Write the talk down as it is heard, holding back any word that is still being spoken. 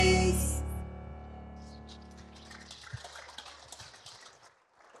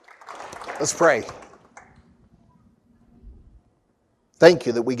Let's pray. Thank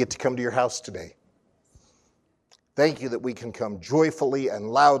you that we get to come to your house today. Thank you that we can come joyfully and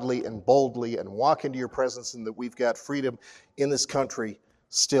loudly and boldly and walk into your presence, and that we've got freedom in this country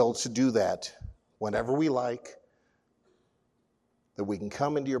still to do that whenever we like, that we can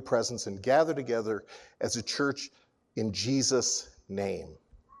come into your presence and gather together as a church in Jesus' name.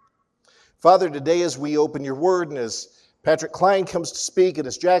 Father, today as we open your word and as Patrick Klein comes to speak and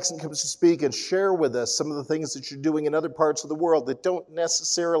as Jackson comes to speak and share with us some of the things that you're doing in other parts of the world that don't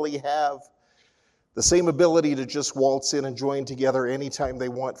necessarily have the same ability to just waltz in and join together anytime they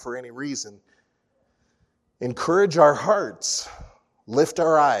want for any reason. Encourage our hearts, lift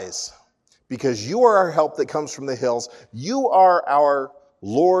our eyes, because you are our help that comes from the hills. You are our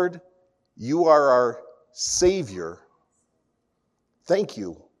Lord. You are our Savior. Thank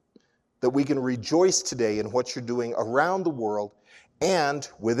you that we can rejoice today in what you're doing around the world and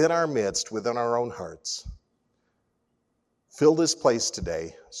within our midst, within our own hearts. Fill this place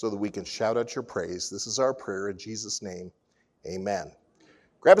today so that we can shout out your praise. This is our prayer in Jesus' name. Amen.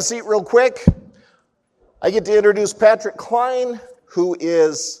 Grab a seat real quick. I get to introduce Patrick Klein, who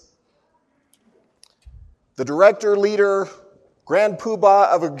is the director, leader, grand poobah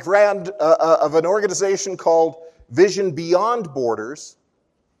of an organization called Vision Beyond Borders.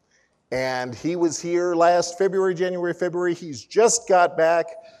 And he was here last February. He's just got back.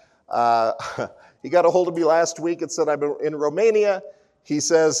 He got a hold of me last week and said, I'm in Romania. He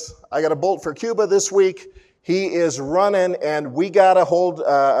says, I got a bolt for Cuba this week. He is running, and we got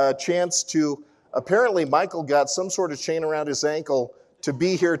a chance to, apparently Michael got some sort of chain around his ankle to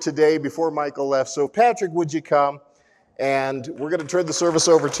be here today before Michael left. So Patrick, would you come? And we're going to turn the service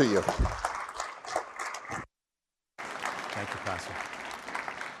over to you. Thank you, Pastor.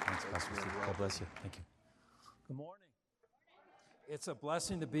 Thanks, Pastor Steve. God bless you. Thank you. Good morning. It's a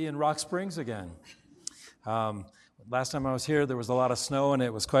blessing to be in Rock Springs again. Last time I was here, there was a lot of snow, and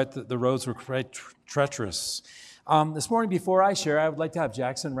it was the roads were quite treacherous. This morning, before I share, I would like to have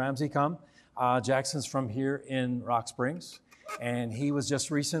Jackson Ramsey come. Jackson's from here in Rock Springs, and he was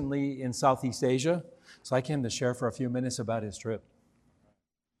just recently in Southeast Asia, so I came to share for a few minutes about his trip.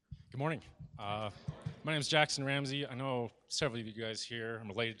 Good morning. My name is Jackson Ramsey. I know several of you guys here. I'm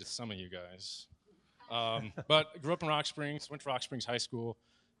related to some of you guys. But I grew up in Rock Springs, went to Rock Springs High School,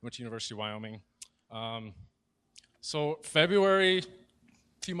 went to University of Wyoming. So February, a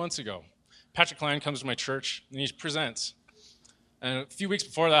few months ago, Patrick Klein comes to my church and he presents. And a few weeks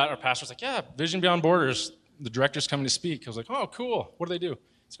before that, our pastor was like, yeah, Vision Beyond Borders, the director's coming to speak. I was like, oh, cool. What do they do?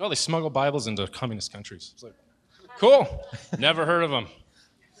 He's like, oh, they smuggle Bibles into communist countries. I was like, cool. Never heard of them.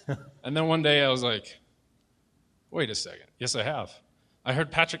 And then one day I was like, wait a second. Yes, I have. I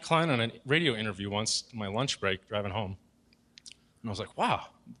heard Patrick Klein on a radio interview once on my lunch break driving home. And I was like, wow,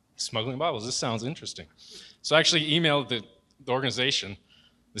 smuggling Bibles, this sounds interesting. So I actually emailed the organization.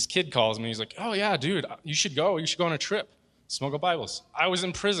 This kid calls me. He's like, oh, yeah, dude, you should go. You should go on a trip. Smuggle Bibles. I was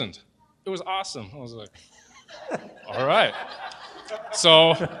imprisoned. It was awesome. I was like, all right.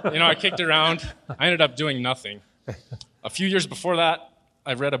 So, I kicked around. I ended up doing nothing. A few years before that,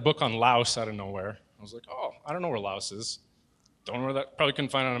 I read a book on Laos out of nowhere. I was like, oh, I don't know where Laos is. Don't know where that, probably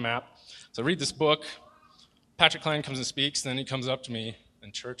couldn't find it on a map. So I read this book. Patrick Klein comes and speaks, then he comes up to me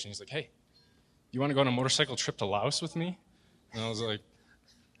in church and he's like, hey, you want to go on a motorcycle trip to Laos with me? And I was like,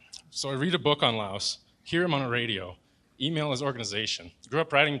 so I read a book on Laos, hear him on a radio, email his organization. Grew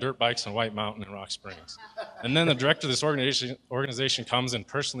up riding dirt bikes on White Mountain in Rock Springs. And then the director of this organization comes and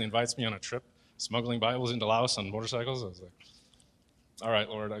personally invites me on a trip, smuggling Bibles into Laos on motorcycles. I was like, all right,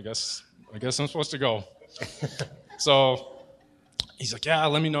 Lord, I guess I'm supposed to go. So he's like, yeah,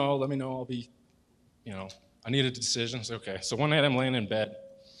 let me know. I'll be, I need a decision. I said, okay. So one night I'm laying in bed,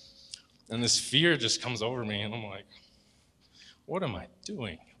 and this fear just comes over me, and I'm like, what am I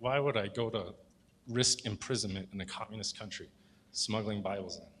doing? Why would I go to risk imprisonment in a communist country, smuggling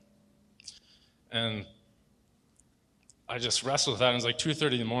Bibles in? And I just wrestled with that, and it was like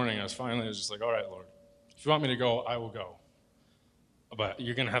 2:30 in the morning. I was just like, all right, Lord, if you want me to go, I will go. But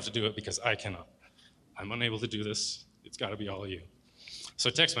you're going to have to do it because I cannot. I'm unable to do this. It's got to be all you. So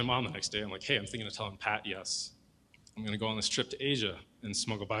I text my mom the next day. I'm like, hey, I'm thinking of telling Pat yes. I'm going to go on this trip to Asia and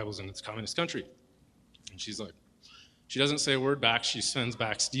smuggle Bibles into this communist country. And she's like, she doesn't say a word back. She sends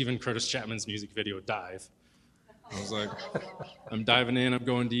back Stephen Curtis Chapman's music video, Dive. I was like, I'm diving in. I'm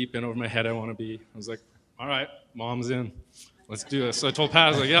going deep in over my head. I want to be. I was like, all right, mom's in. Let's do this. So I told Pat, I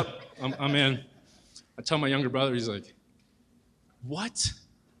was like, yep, I'm in. I tell my younger brother, he's like, what?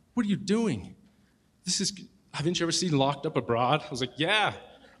 What are you doing? Haven't you ever seen Locked Up Abroad? I was like, yeah.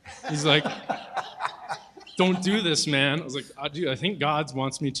 He's like, don't do this, man. I was like, dude, I think God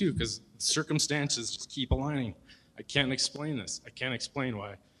wants me to, because circumstances just keep aligning. I can't explain this. I can't explain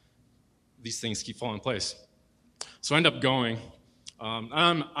why these things keep falling in place. So I end up going.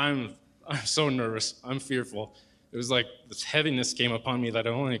 I'm so nervous. I'm fearful. It was like this heaviness came upon me that I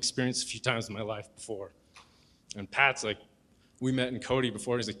only experienced a few times in my life before. And Pat's like, we met in Cody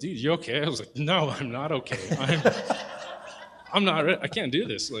before. He's like, dude, you okay? I was like, no, I'm not okay. I'm not. I can't do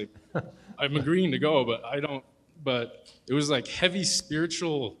this. Like, I'm agreeing to go, but I don't. But it was like heavy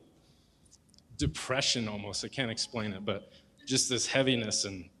spiritual depression almost. I can't explain it, but just this heaviness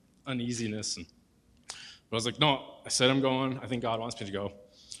and uneasiness. But I was like, no. I said I'm going. I think God wants me to go.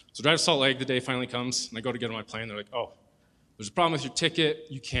 So I drive to Salt Lake. The day finally comes, and I go to get on my plane. They're like, oh, there's a problem with your ticket.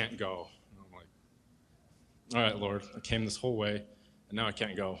 You can't go. And I'm like, all right, Lord. I came this whole way, and now I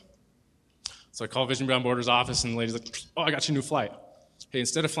can't go. So I call Vision Beyond Borders office, and the lady's like, oh, I got you a new flight. Hey,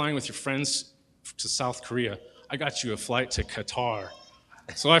 instead of flying with your friends to South Korea, I got you a flight to Qatar.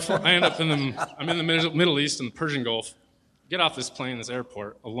 So I end up I'm in the Middle East in the Persian Gulf. Get off this plane, this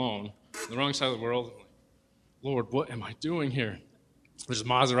airport, alone, on the wrong side of the world. I'm like, Lord, what am I doing here? There's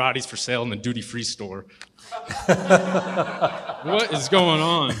Maseratis for sale in the duty-free store. What is going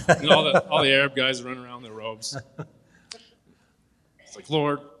on? And all the Arab guys running around in their robes. It's like,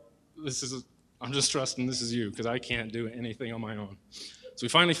 Lord, I'm just trusting this is you, because I can't do anything on my own. So we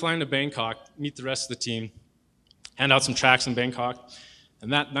finally fly into Bangkok, meet the rest of the team, hand out some tracts in Bangkok.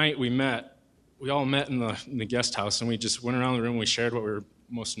 And that night we all met in the guest house, and we just went around the room and we shared what we were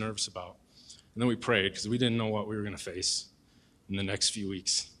most nervous about. And then we prayed, because we didn't know what we were going to face in the next few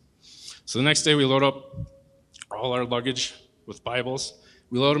weeks. So the next day we load up all our luggage with Bibles.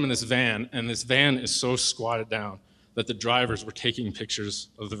 We load them in this van, and this van is so squatted down that the drivers were taking pictures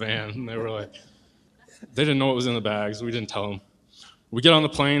of the van, and they were like, they didn't know what was in the bags. We didn't tell them. We get on the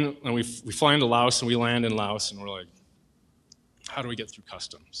plane, and we fly into Laos, and we land in Laos, and we're like, how do we get through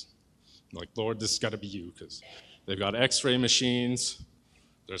customs? I'm like, Lord, this has got to be you, because they've got x-ray machines.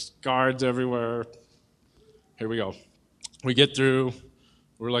 There's guards everywhere. Here we go. We get through.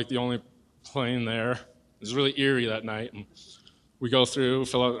 We're like the only plane there. It was really eerie that night. And we go through,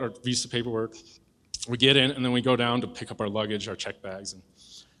 fill out our visa paperwork. We get in, and then we go down to pick up our luggage, our check bags,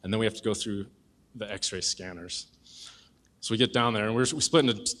 and then we have to go through the x-ray scanners. So we get down there, and we split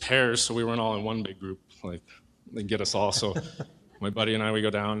into pairs, so we weren't all in one big group, like they get us all. So my buddy and I, we go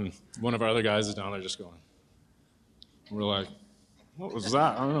down, and one of our other guys is down there just going. And we're like, what was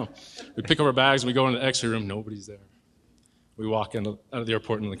that? I don't know. We pick up our bags, and we go into the x-ray room. Nobody's there. We walk out of the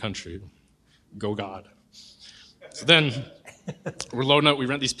airport into the country. Go God. So then we're loading up. We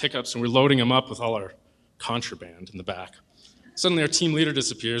rent these pickups, and we're loading them up with all our contraband in the back. Suddenly our team leader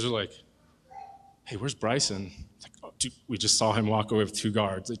disappears. We're like, hey, where's Bryson? It's like, oh, dude, we just saw him walk away with 2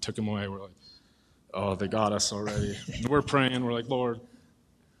 guards. They took him away. We're like, oh, they got us already. And we're praying. We're like, Lord,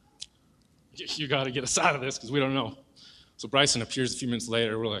 you got to get us out of this, because we don't know. So Bryson appears a few minutes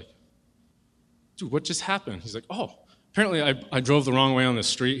later. We're like, dude, what just happened? He's like, oh, apparently I drove the wrong way on the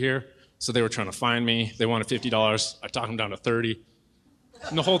street here, so they were trying to find me. They wanted $50. I talked them down to $30.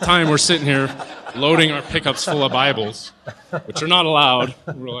 And the whole time we're sitting here loading our pickups full of Bibles, which are not allowed.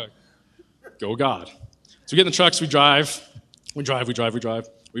 We're like, go God. So we get in the trucks, we drive.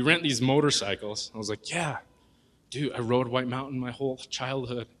 We rent these motorcycles. I was like, yeah, dude, I rode White Mountain my whole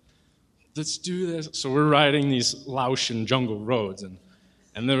childhood. Let's do this. So we're riding these Laotian jungle roads, and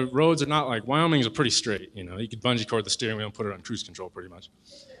the roads are not like, Wyoming's are pretty straight, you know. You could bungee cord the steering wheel and put it on cruise control pretty much.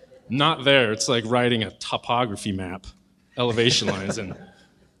 Not there. It's like riding a topography map, elevation lines, and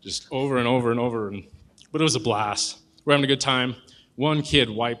just over and over and over. But it was a blast. We're having a good time. One kid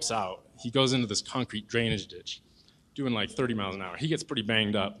wipes out. He goes into this concrete drainage ditch, doing like 30 miles an hour. He gets pretty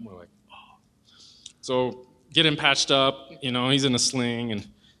banged up. We're like, oh. So get him patched up. You know, he's in a sling, and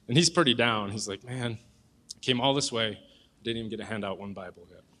he's pretty down. He's like, man, I came all this way. Didn't even get to hand out one Bible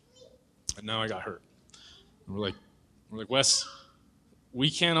yet. And now I got hurt. And we're like, Wes,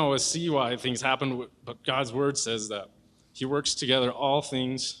 we can't always see why things happen, but God's word says that he works together all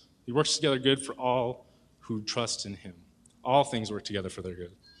things. He works together good for all who trust in him. All things work together for their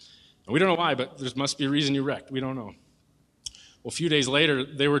good. And we don't know why, but there must be a reason you wrecked. We don't know. Well, a few days later,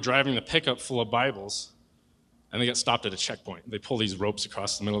 they were driving the pickup full of Bibles, and they got stopped at a checkpoint. They pull these ropes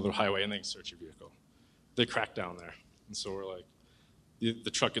across the middle of the highway, and they can search your vehicle. They crack down there. And so we're like,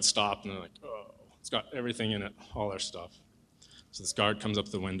 the truck gets stopped, and they're like, oh, it's got everything in it, all our stuff. So this guard comes up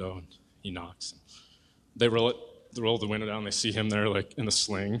to the window, and he knocks. They roll the window down. They see him there, like, in a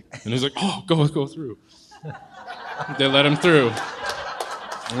sling. And he's like, oh, go through. They let him through.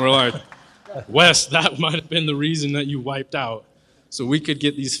 And we're like, Wes, that might have been the reason that you wiped out. so we could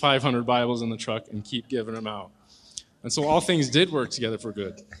get these 500 Bibles in the truck and keep giving them out. And so all things did work together for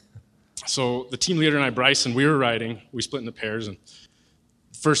good. So the team leader and I, Bryson, we were riding. We split into pairs. And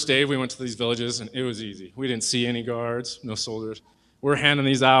first day, we went to these villages, and it was easy. We didn't see any guards, no soldiers. We're handing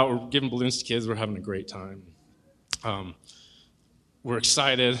these out. We're giving balloons to kids. We're having a great time. We're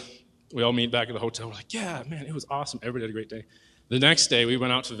excited. We all meet back at the hotel. We're like, yeah, man, it was awesome. Everybody had a great day. The next day, we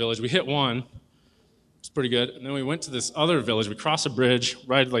went out to the village. We hit one. It's pretty good. And then we went to this other village. We crossed a bridge,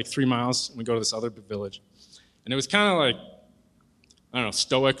 ride like 3 miles, and we go to this other village. And it was kind of like, I don't know,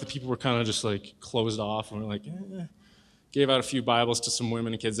 stoic. The people were kind of just like closed off. And we're like, Gave out a few Bibles to some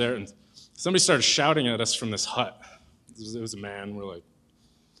women and kids there. And somebody started shouting at us from this hut. It was a man. We're like,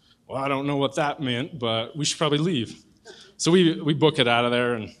 well, I don't know what that meant, but we should probably leave. So we book it out of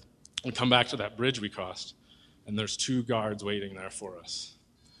there, and we come back to that bridge we crossed. And there's 2 guards waiting there for us.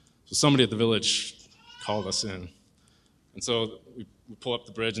 So somebody at the village called us in. And so we pull up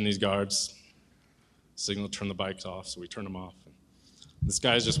the bridge, and these guards signal to turn the bikes off, so we turn them off. And this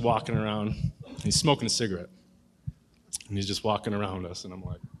guy's just walking around. He's smoking a cigarette. And he's just walking around us, and I'm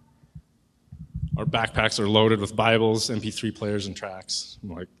like, our backpacks are loaded with Bibles, MP3 players, and tracks. I'm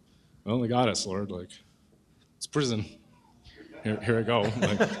like, well, they got us, Lord. Like, it's prison. Here I go.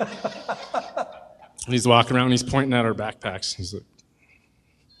 Like, and he's walking around, and he's pointing at our backpacks. He's like,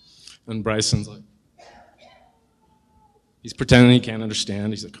 and Bryson's like, he's pretending he can't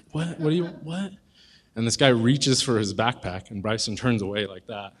understand. He's like, what? And this guy reaches for his backpack, and Bryson turns away like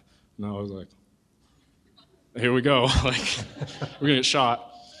that. And I was like, here we go. Like, we're going to get shot.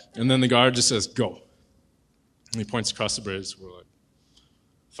 And then the guard just says, go. And he points across the bridge. We're like,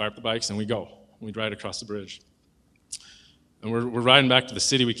 fire up the bikes, and we go. And we ride across the bridge. And we're riding back to the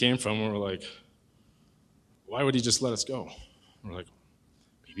city we came from, and we're like, why would he just let us go? We're like,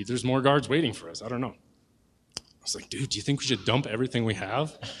 maybe there's more guards waiting for us. I don't know. I was like, dude, do you think we should dump everything we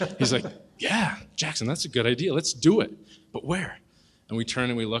have? He's like, yeah, Jackson, that's a good idea. Let's do it. But where? And we turn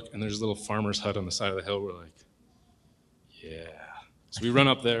and we look, and there's a little farmer's hut on the side of the hill. We're like, yeah. So we run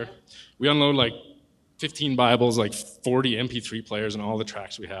up there. We unload like 15 Bibles, like 40 MP3 players, and all the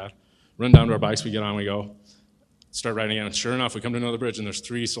tracks we had. Run down to our bikes, we get on, we go. Start riding again. And sure enough, we come to another bridge, and there's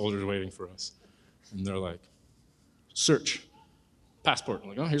 3 soldiers waiting for us. And they're like, search. Passport. I'm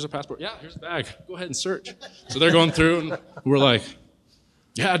like, oh, here's a passport. Yeah, here's a bag. Go ahead and search. So they're going through, and we're like,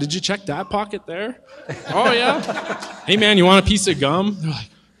 yeah, did you check that pocket there? Oh, yeah. Hey, man, you want a piece of gum? They're like,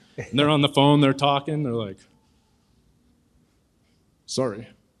 and they're on the phone, they're talking. They're like, sorry.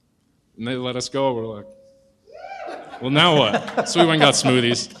 And they let us go. We're like, well, now what? So we went and got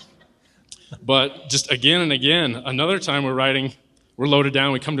smoothies. But just again and again, another time we're riding, we're loaded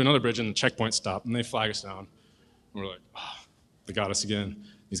down, we come to another bridge, and the checkpoint stopped, and they flag us down. And we're like, oh, they got us again.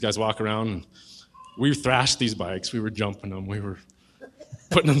 These guys walk around, and we thrashed these bikes. We were jumping them. We were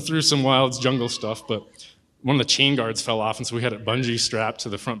putting them through some wild jungle stuff, but one of the chain guards fell off, and so we had it bungee strapped to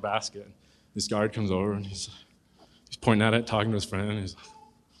the front basket. This guard comes over, and he's pointing at it, talking to his friend, and he's like,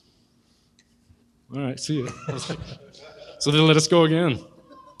 all right, see you. So they let us go again.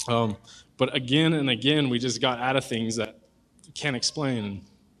 But again and again, we just got out of things that we can't explain.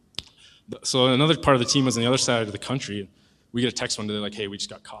 So another part of the team was on the other side of the country. We get a text one day, like, hey, we just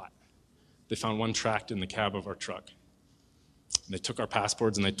got caught. They found one tract in the cab of our truck. And they took our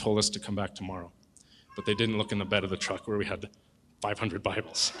passports, and they told us to come back tomorrow. But they didn't look in the bed of the truck where we had 500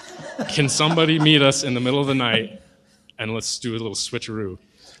 Bibles. Can somebody meet us in the middle of the night, and let's do a little switcheroo?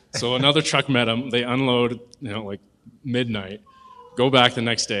 So another truck met them. They unload, like midnight, go back the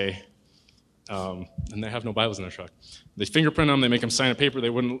next day, and they have no Bibles in their truck. They fingerprint them. They make them sign a paper. They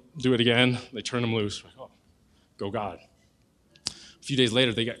wouldn't do it again. They turn them loose. We're like, oh, go God. A few days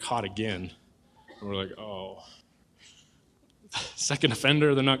later, they got caught again. And we're like, oh, second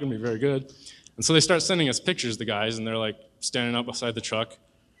offender. They're not going to be very good. And so they start sending us pictures, the guys, and they're like standing up beside the truck,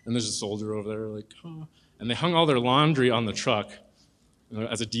 and there's a soldier over there, like, oh. And they hung all their laundry on the truck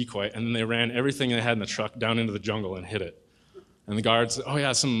as a decoy, and then they ran everything they had in the truck down into the jungle and hid it. And the guards said, oh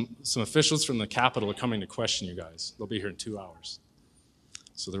yeah, some officials from the Capitol are coming to question you guys. They'll be here in 2 hours.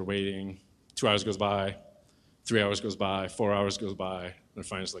 So they're waiting. 2 hours goes by, 3 hours goes by, 4 hours goes by, and they're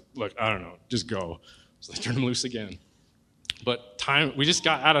finally just like, look, I don't know, just go. So they turn them loose again. But we just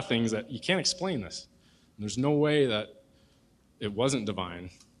got out of things that you can't explain this. And there's no way that it wasn't divine.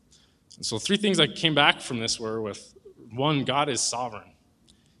 And so 3 things that came back from this were with, 1, God is sovereign.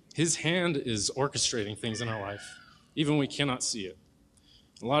 His hand is orchestrating things in our life, even when we cannot see it.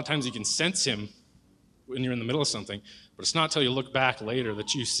 A lot of times you can sense him when you're in the middle of something, but it's not until you look back later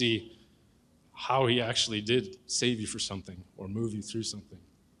that you see how he actually did save you for something or move you through something.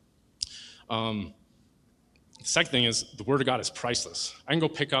 The second thing is the Word of God is priceless. I can go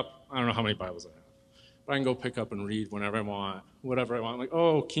pick up, I don't know how many Bibles I have, but I can go pick up and read whenever I want, whatever I want. Like,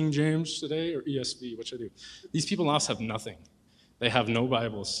 oh, King James today or ESV, what should I do? These people now have nothing. They have no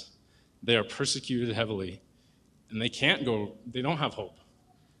Bibles. They are persecuted heavily, and they don't have hope.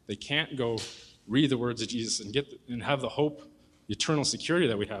 They can't go read the words of Jesus and have the hope, the eternal security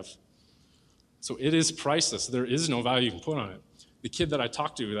that we have. So it is priceless. There is no value you can put on it. The kid that I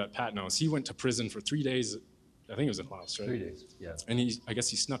talked to, that Pat knows, he went to prison for 3 days. I think it was in Laos, right? 3 days, yeah. And I guess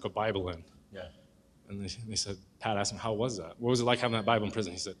he snuck a Bible in. Yeah. And they said, Pat asked him, how was that? What was it like having that Bible in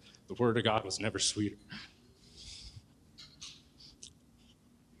prison? He said, the Word of God was never sweeter.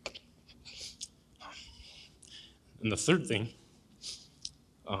 And the third thing,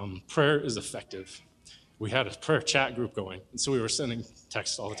 prayer is effective. We had a prayer chat group going, and so we were sending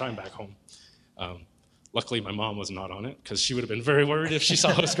texts all the time back home. Luckily, my mom was not on it, because she would have been very worried if she saw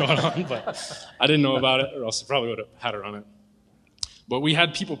what was going on, but I didn't know about it, or else I probably would have had her on it. But we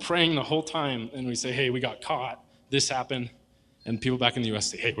had people praying the whole time, and we say, hey, we got caught, this happened, and people back in the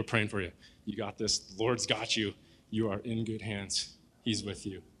U.S. say, hey, we're praying for you. You got this. The Lord's got you. You are in good hands. He's with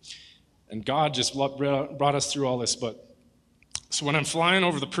you. And God just brought us through all this. So when I'm flying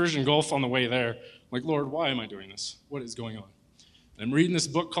over the Persian Gulf on the way there, I'm like, Lord, why am I doing this? What is going on? And I'm reading this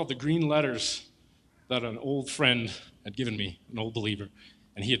book called The Green Letters that an old friend had given me, an old believer,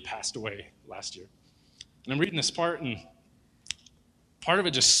 and he had passed away last year. And I'm reading this part, and part of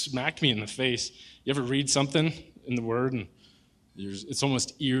it just smacked me in the face. You ever read something in the Word, and it's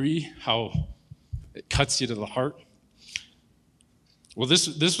almost eerie how it cuts you to the heart? Well, this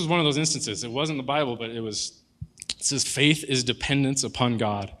was one of those instances. It wasn't the Bible, but it says faith is dependence upon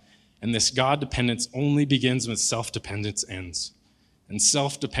God. And this God dependence only begins when self-dependence ends. And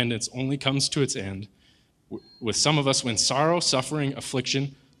self-dependence only comes to its end with some of us when sorrow, suffering,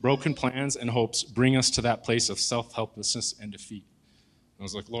 affliction, broken plans, and hopes bring us to that place of self-helplessness and defeat. I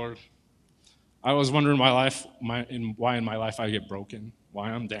was like, Lord, I was wondering why in my life I get broken,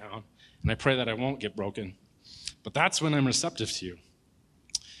 why I'm down. And I pray that I won't get broken. But that's when I'm receptive to you.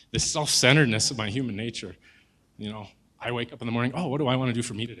 This self-centeredness of my human nature. I wake up in the morning, what do I want to do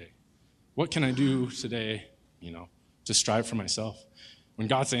for me today? What can I do today, to strive for myself? When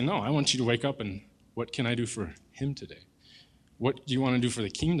God's saying, no, I want you to wake up and what can I do for him today? What do you want to do for the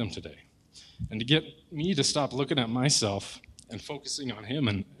kingdom today? And to get me to stop looking at myself and focusing on him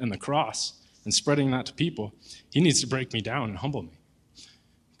and the cross and spreading that to people, he needs to break me down and humble me.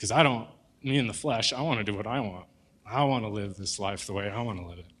 Because me in the flesh, I want to do what I want. I want to live this life the way I want to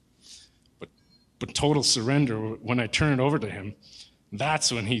live it. But total surrender, when I turn it over to him,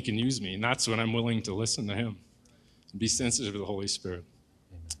 that's when he can use me, and that's when I'm willing to listen to him and be sensitive to the Holy Spirit.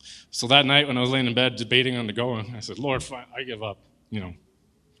 Amen. So that night when I was laying in bed debating on the going, I said, Lord, I give up.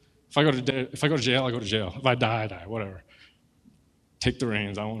 If I go to jail, I go to jail. If I die, I die, whatever. Take the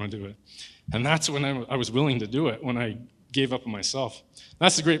reins, I want to do it. And that's when I was willing to do it, when I gave up on myself.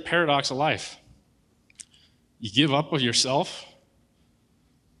 That's the great paradox of life. You give up of yourself,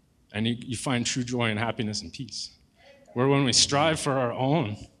 and you find true joy and happiness and peace. Where when we strive for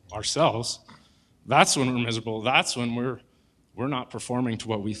ourselves, that's when we're miserable. That's when we're not performing to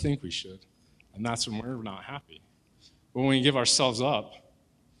what we think we should. And that's when we're not happy. But when we give ourselves up,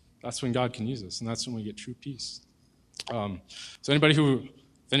 that's when God can use us, and that's when we get true peace. So if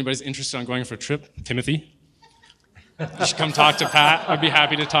anybody's interested in going for a trip, Timothy, you should come talk to Pat. I'd be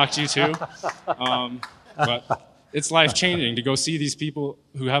happy to talk to you too. But it's life-changing to go see these people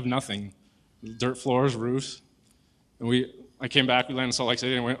who have nothing, dirt floors, roofs. And I came back, we landed in Salt Lake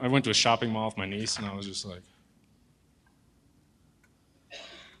City, and I went to a shopping mall with my niece, and I was just like,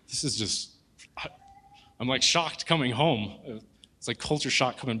 this is just, I'm like shocked coming home. It's like culture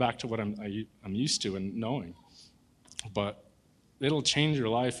shock coming back to what I'm used to and knowing. But it'll change your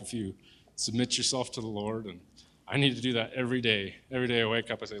life if you submit yourself to the Lord, and I need to do that every day. Every day I wake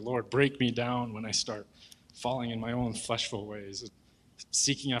up, I say, Lord, break me down when I start falling in my own fleshful ways,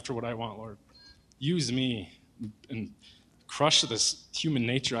 seeking after what I want, Lord. Use me and crush this human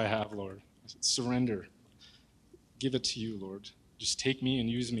nature I have, Lord. Surrender. Give it to you, Lord. Just take me and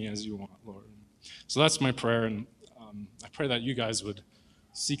use me as you want, Lord. So that's my prayer, and I pray that you guys would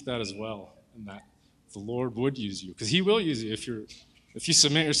seek that as well, and that the Lord would use you, because he will use you if you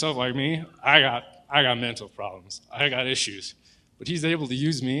submit yourself like me. I got mental problems. I got issues. But he's able to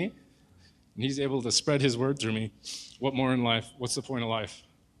use me, and he's able to spread his word through me. What more in life? What's the point of life?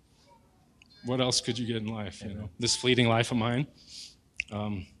 What else could you get in life? This fleeting life of mine,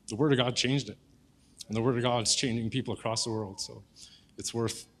 the word of God changed it. And the word of God is changing people across the world. So it's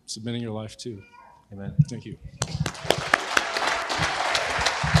worth submitting your life to. Amen. Thank you. 1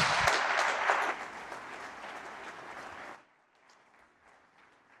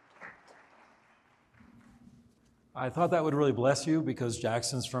 I thought that would really bless you because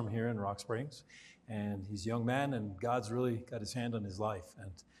Jackson's from here in Rock Springs, and he's a young man, and God's really got his hand on his life.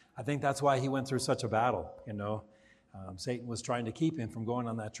 And I think that's why he went through such a battle, you know. Satan was trying to keep him from going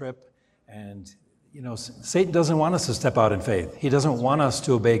on that trip, and you know, Satan doesn't want us to step out in faith. He doesn't want us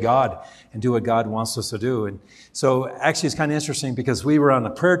to obey God and do what God wants us to do. And so actually it's kind of interesting because we were on a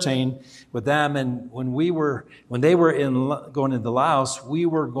prayer chain with them, and when they were going into Laos, we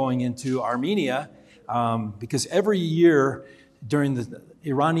were going into Armenia, because every year during the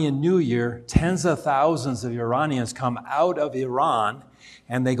Iranian New Year, tens of thousands of Iranians come out of Iran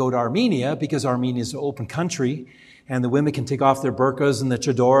and they go to Armenia because Armenia is an open country. And the women can take off their burqas and the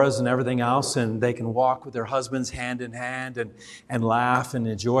chadoras and everything else, and they can walk with their husbands hand in hand and laugh and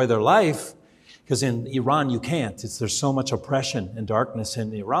enjoy their life. Because in Iran, you can't. There's so much oppression and darkness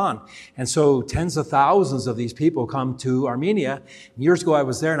in Iran. And so tens of thousands of these people come to Armenia. Years ago, I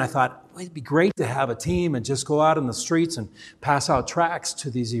was there, and I thought, well, it'd be great to have a team and just go out in the streets and pass out tracts to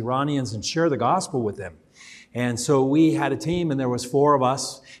these Iranians and share the gospel with them. And so we had a team, and there was 4 of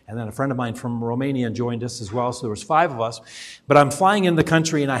us, and then a friend of mine from Romania joined us as well, so there was 5 of us. But I'm flying in the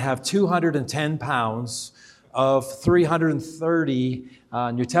country, and I have 210 pounds of 330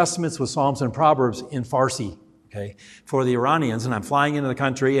 New Testaments with Psalms and Proverbs in Farsi, okay, for the Iranians. And I'm flying into the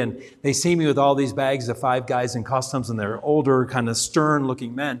country, and they see me with all these bags of 5 guys in customs, and they're older, kind of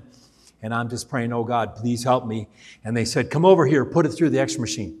stern-looking men. And I'm just praying, oh, God, please help me. And they said, come over here, put it through the X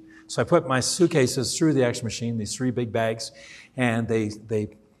machine. So I put my suitcases through the X machine, these 3 big bags, and they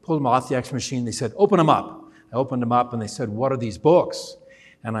pulled them off the X machine. They said, open them up. I opened them up, and they said, what are these books?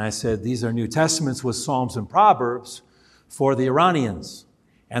 And I said, these are New Testaments with Psalms and Proverbs for the Iranians.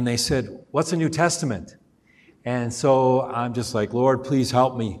 And they said, what's a New Testament? And so I'm just like, Lord, please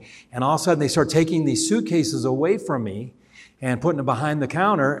help me. And all of a sudden, they start taking these suitcases away from me and putting them behind the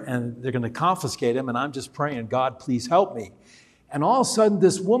counter, and they're going to confiscate them. And I'm just praying, God, please help me. And all of a sudden,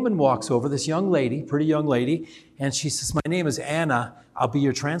 this woman walks over, this young lady, pretty young lady, and she says, my name is Anna. I'll be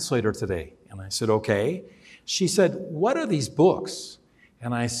your translator today. And I said, okay. She said, what are these books?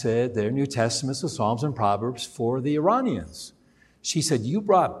 And I said, they're New Testaments, the Psalms and Proverbs for the Iranians. She said, you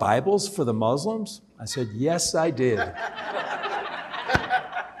brought Bibles for the Muslims? I said, yes, I did.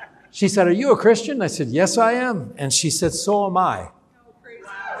 She said, are you a Christian? I said, yes, I am. And she said, so am I.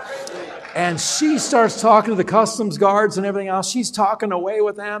 And she starts talking to the customs guards and everything else. She's talking away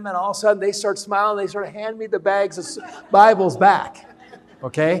with them, and all of a sudden they start smiling. They start handing me the bags of Bibles back,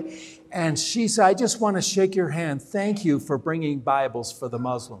 okay? And she said, I just want to shake your hand. Thank you for bringing Bibles for the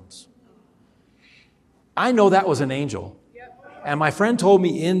Muslims. I know that was an angel. And my friend told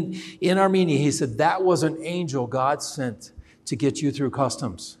me in Armenia, he said, that was an angel God sent to get you through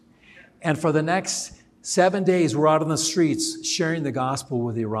customs. And for the next 7 days, we're out on the streets sharing the gospel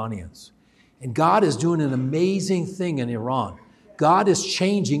with the Iranians. And God is doing an amazing thing in Iran. God is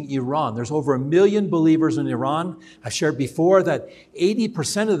changing Iran. There's over 1 million believers in Iran. I've shared before that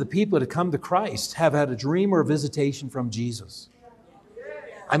 80% of the people that come to Christ have had a dream or a visitation from Jesus.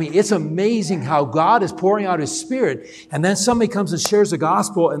 I mean, it's amazing how God is pouring out His Spirit, and then somebody comes and shares the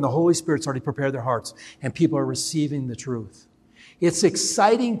gospel, and the Holy Spirit's already prepared their hearts, and people are receiving the truth. It's an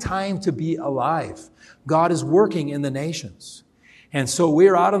exciting time to be alive. God is working in the nations. And so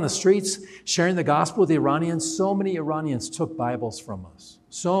we're out on the streets sharing the gospel with the Iranians. So many Iranians took Bibles from us.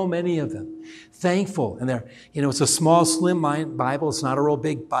 So many of them. Thankful. And they're, it's a small, slim Bible. It's not a real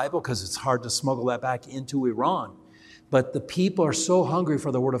big Bible because it's hard to smuggle that back into Iran. But the people are so hungry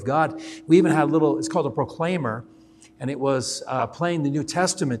for the Word of God. We even had it's called a proclaimer, and it was playing the New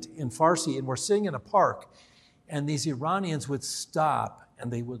Testament in Farsi, and we're sitting in a park, and these Iranians would stop,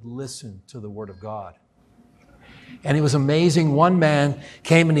 and they would listen to the Word of God. And it was amazing. One man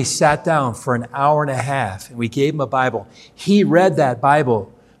came and he sat down for an hour and a half, and we gave him a Bible. He read that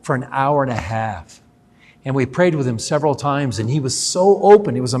Bible for an hour and a half. And we prayed with him several times, and he was so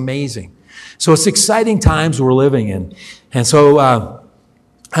open. It was amazing. So it's exciting times we're living in. And so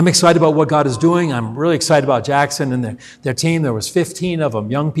I'm excited about what God is doing. I'm really excited about Jackson and their team. There was 15 of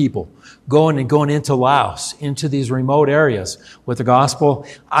them, young people, going into Laos, into these remote areas with the gospel.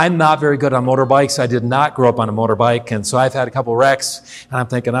 I'm not very good on motorbikes. I did not grow up on a motorbike, and so I've had a couple wrecks, and I'm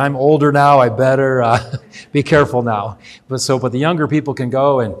thinking, I'm older now, I better be careful now. But the younger people can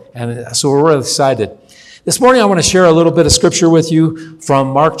go, and so we're really excited. This morning I want to share a little bit of scripture with you from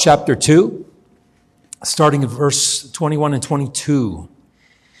Mark chapter 2, starting at verse 21 and 22.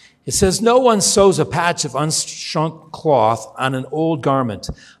 It says, no one sews a patch of unshrunk cloth on an old garment.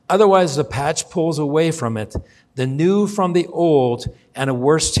 Otherwise, the patch pulls away from it, the new from the old, and a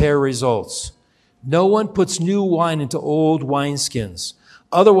worse tear results. No one puts new wine into old wineskins.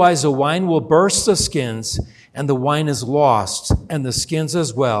 Otherwise, the wine will burst the skins, and the wine is lost, and the skins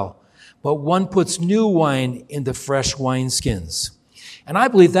as well. But one puts new wine into fresh wineskins. And I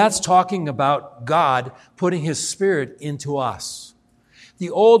believe that's talking about God putting his Spirit into us. The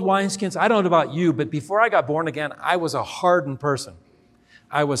old wineskins, I don't know about you, but before I got born again, I was a hardened person.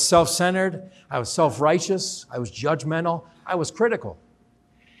 I was self-centered, I was self-righteous, I was judgmental, I was critical.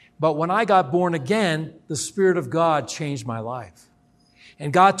 But when I got born again, the Spirit of God changed my life.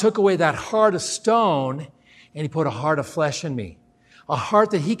 And God took away that heart of stone, and he put a heart of flesh in me. A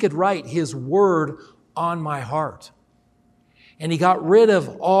heart that he could write his word on my heart. And he got rid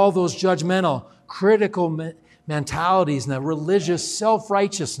of all those judgmental, critical mentalities and that religious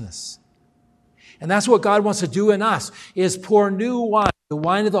self-righteousness. And that's what God wants to do in us, is pour new wine, the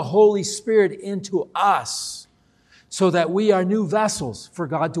wine of the Holy Spirit, into us so that we are new vessels for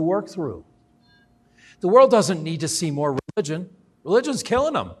God to work through. The world doesn't need to see more religion. Religion's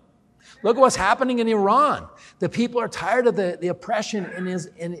killing them. Look at what's happening in Iran. The people are tired of the oppression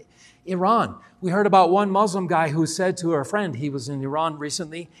in Iran. We heard about one Muslim guy who said to a friend, he was in Iran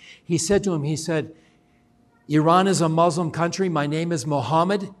recently, he said to him, he said, Iran is a Muslim country. My name is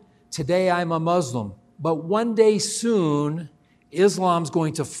Muhammad. Today I'm a Muslim. But one day soon, Islam's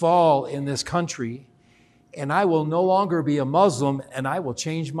going to fall in this country, and I will no longer be a Muslim, and I will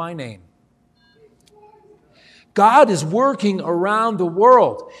change my name. God is working around the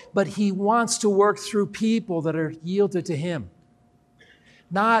world, but he wants to work through people that are yielded to him.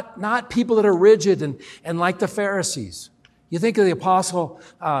 Not people that are rigid and like the Pharisees. You think of the apostle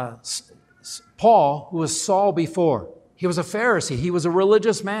Paul, who was Saul before. He was a Pharisee. He was a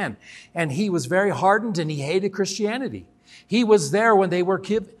religious man, and he was very hardened, and he hated Christianity. He was there when they were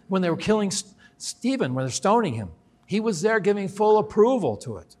killing Stephen, when they're stoning him. He was there giving full approval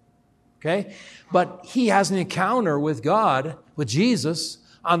to it. Okay? But he has an encounter with God, with Jesus,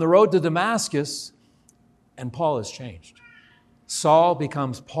 on the road to Damascus, and Paul is changed. Saul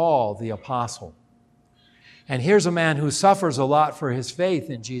becomes Paul the apostle. And here's a man who suffers a lot for his faith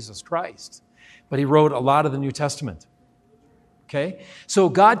in Jesus Christ, but he wrote a lot of the New Testament. Okay? So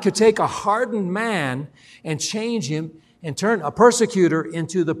God could take a hardened man and change him and turn a persecutor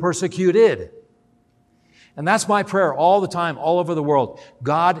into the persecuted. And that's my prayer all the time, all over the world.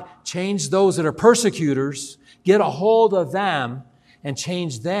 God, change those that are persecutors, get a hold of them, and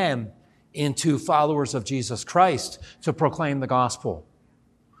change them into followers of Jesus Christ to proclaim the gospel.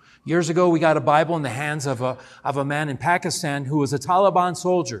 Years ago, we got a Bible in the hands of a man in Pakistan who was a Taliban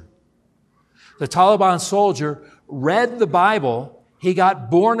soldier. The Taliban soldier read the Bible, he got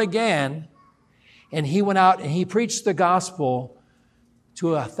born again, and he went out and he preached the gospel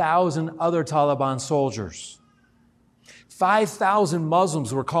to 1,000 other Taliban soldiers. 5,000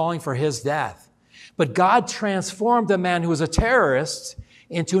 Muslims were calling for his death. But God transformed a man who was a terrorist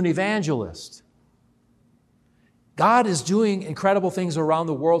into an evangelist. God is doing incredible things around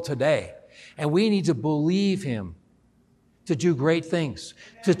the world today, and we need to believe him to do great things,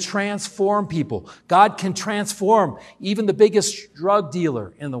 to transform people. God can transform even the biggest drug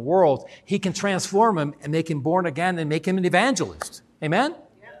dealer in the world. He can transform him and make him born again and make him an evangelist. Amen?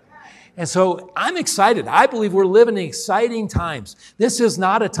 And so I'm excited. I believe we're living in exciting times. This is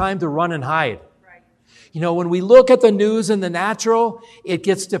not a time to run and hide. You know, when we look at the news in the natural, it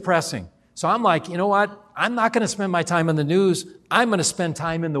gets depressing. So I'm like, you know what? I'm not going to spend my time in the news. I'm going to spend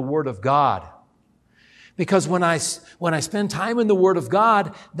time in the Word of God. Because when I spend time in the Word of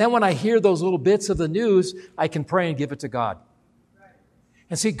God, then when I hear those little bits of the news, I can pray and give it to God.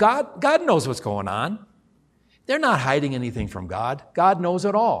 And see, God knows what's going on. They're not hiding anything from God. God knows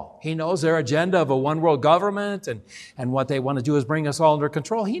it all. He knows their agenda of a one-world government and what they want to do is bring us all under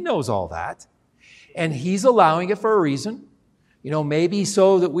control. He knows all that. And he's allowing it for a reason. You know, maybe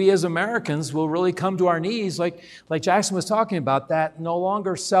so that we as Americans will really come to our knees, like Jackson was talking about, that no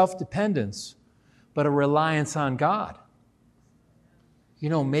longer self-dependence, but a reliance on God. You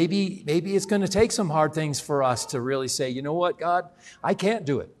know, maybe it's going to take some hard things for us to really say, you know what, God, I can't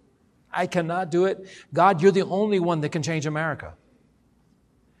do it. I cannot do it. God, you're the only one that can change America.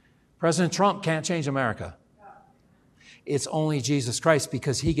 President Trump can't change America. It's only Jesus Christ,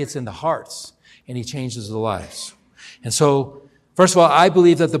 because he gets in the hearts and he changes the lives. And so, first of all, I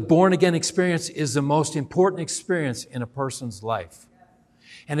believe that the born-again experience is the most important experience in a person's life.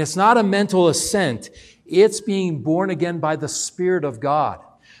 And it's not a mental assent. It's being born again by the Spirit of God,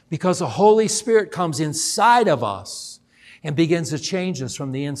 because the Holy Spirit comes inside of us and begins to change us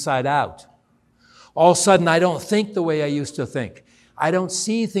from the inside out. All of a sudden, I don't think the way I used to think. I don't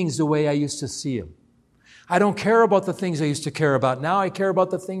see things the way I used to see them. I don't care about the things I used to care about. Now I care about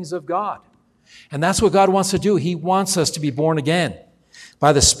the things of God. And that's what God wants to do. He wants us to be born again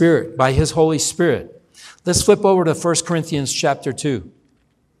by the Spirit, by His Holy Spirit. Let's flip over to 1 Corinthians chapter 2,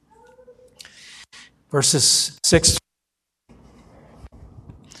 verses 6.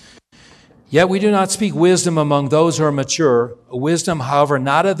 Yet we do not speak wisdom among those who are mature, a wisdom, however,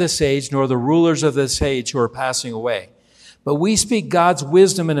 not of this age, nor the rulers of this age who are passing away. But we speak God's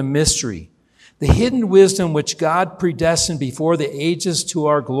wisdom in a mystery, the hidden wisdom which God predestined before the ages to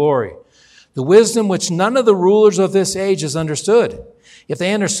our glory, the wisdom which none of the rulers of this age has understood. If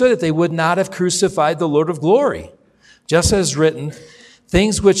they understood it, they would not have crucified the Lord of glory. Just as written,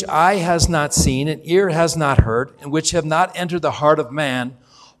 things which eye has not seen and ear has not heard, and which have not entered the heart of man,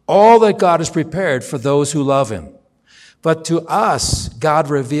 all that God has prepared for those who love him. But to us, God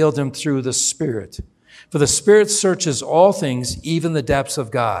revealed him through the Spirit. For the Spirit searches all things, even the depths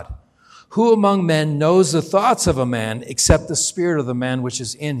of God. Who among men knows the thoughts of a man except the spirit of the man which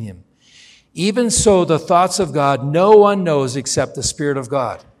is in him? Even so, the thoughts of God no one knows except the Spirit of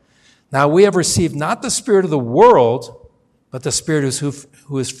God. Now we have received not the spirit of the world, but the Spirit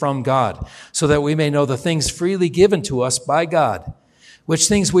who is from God, so that we may know the things freely given to us by God, which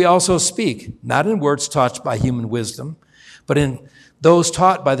things we also speak, not in words taught by human wisdom, but in those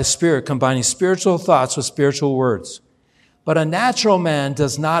taught by the Spirit, combining spiritual thoughts with spiritual words. But a natural man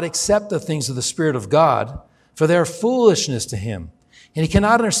does not accept the things of the Spirit of God, for they are foolishness to him, and he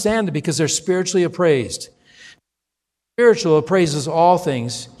cannot understand them because they're spiritually appraised. Spiritual appraises all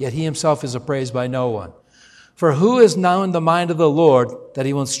things, yet he himself is appraised by no one. For who has known the mind of the Lord that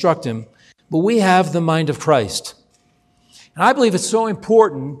he will instruct him? But we have the mind of Christ. And I believe it's so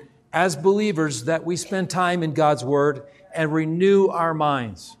important as believers that we spend time in God's Word and renew our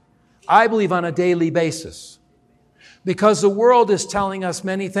minds. I believe on a daily basis. Because the world is telling us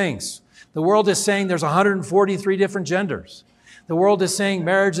many things. The world is saying there's 143 different genders. The world is saying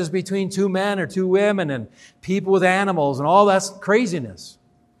marriage is between two men or two women and people with animals and all that's craziness.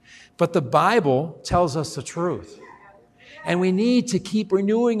 But the Bible tells us the truth. And we need to keep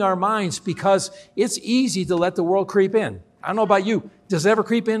renewing our minds because it's easy to let the world creep in. I don't know about you. Does it ever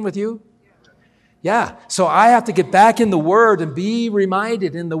creep in with you? Yeah. So I have to get back in the Word and be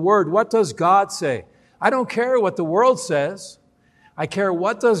reminded in the Word. What does God say? I don't care what the world says. I care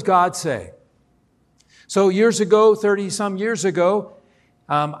what does God say. So years ago, 30-some years ago,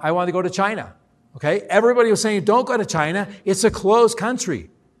 I wanted to go to China. Okay? Everybody was saying, don't go to China. It's a closed country.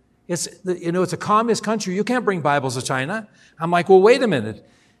 It's a communist country. You can't bring Bibles to China. I'm like, well, wait a minute.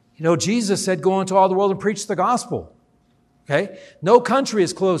 Jesus said, go into all the world and preach the gospel. Okay? No country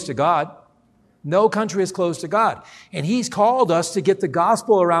is closed to God. No country is closed to God. And He's called us to get the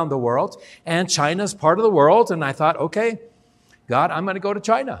gospel around the world. And China's part of the world. And I thought, okay, God, I'm going to go to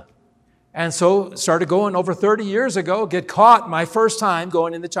China. And so started going over 30 years ago, get caught my first time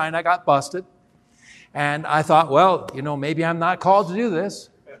going into China. I got busted. And I thought, well, maybe I'm not called to do this.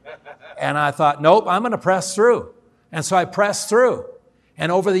 And I thought, nope, I'm going to press through. And so I pressed through.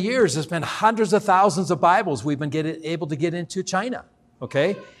 And over the years, there's been hundreds of thousands of Bibles we've been able to get into China.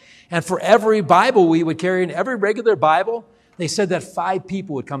 Okay? And for every Bible we would carry in, every regular Bible, they said that 5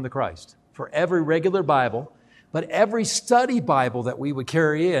 people would come to Christ. For every regular Bible. But every study Bible that we would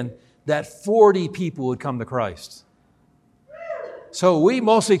carry in, that 40 people would come to Christ. So we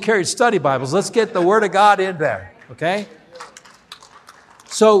mostly carried study Bibles. Let's get the Word of God in there. Okay?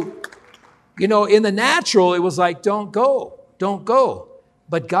 So, in the natural, it was like, don't go. Don't go.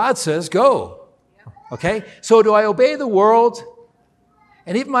 But God says, go. Okay? So do I obey the world?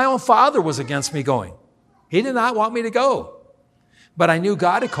 And even my own father was against me going. He did not want me to go. But I knew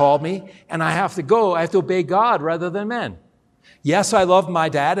God had called me, and I have to go. I have to obey God rather than men. Yes, I loved my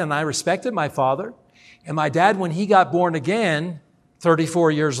dad, and I respected my father. And my dad, when he got born again,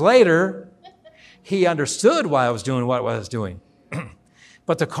 34 years later, he understood why I was doing what I was doing.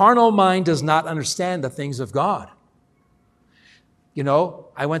 But the carnal mind does not understand the things of God.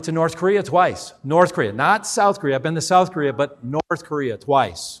 I went to North Korea twice. North Korea, not South Korea. I've been to South Korea, but North Korea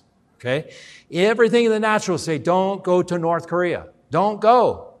twice. Okay? Everything in the natural say, don't go to North Korea. Don't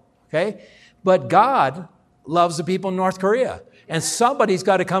go. Okay? But God loves the people in North Korea. And somebody's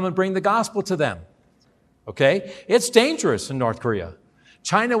got to come and bring the gospel to them. Okay? It's dangerous in North Korea.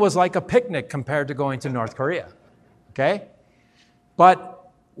 China was like a picnic compared to going to North Korea. Okay? But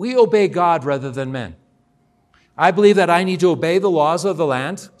we obey God rather than men. I believe that I need to obey the laws of the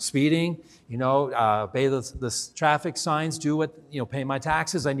land, speeding, obey the traffic signs, pay my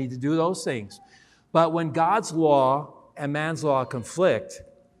taxes. I need to do those things. But when God's law and man's law conflict,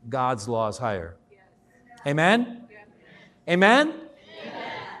 God's law is higher. Yes. Amen? Yes. Amen?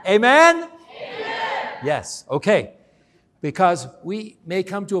 Amen? Amen? Yes. Okay. Because we may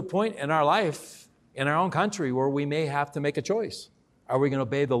come to a point in our life, in our own country, where we may have to make a choice. Are we going to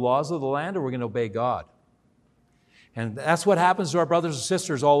obey the laws of the land or are we going to obey God? And that's what happens to our brothers and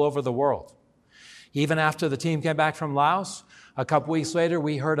sisters all over the world. Even after the team came back from Laos, a couple weeks later,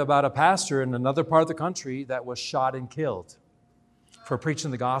 we heard about a pastor in another part of the country that was shot and killed for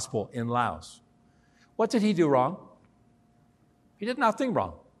preaching the gospel in Laos. What did he do wrong? He did nothing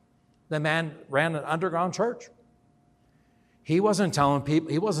wrong. The man ran an underground church. He wasn't telling people,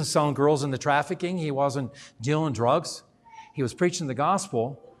 he wasn't selling girls into trafficking, he wasn't dealing drugs. He was preaching the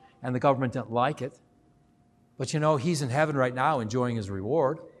gospel, and the government didn't like it. But you know, he's in heaven right now enjoying his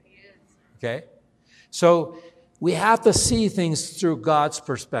reward. Okay? So we have to see things through God's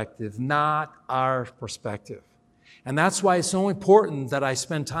perspective, not our perspective. And that's why it's so important that I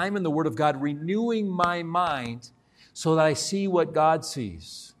spend time in the Word of God renewing my mind so that I see what God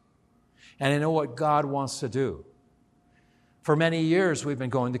sees and I know what God wants to do. For many years, we've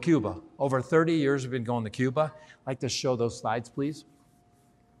been going to Cuba. Over 30 years, we've been going to Cuba. I'd like to show those slides, please.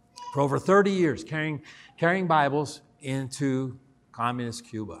 For over 30 years, carrying Bibles into communist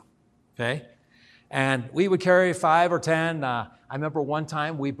Cuba, okay? And we would carry 5 or 10. I remember one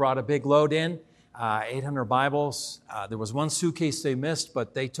time we brought a big load in, 800 Bibles. There was one suitcase they missed,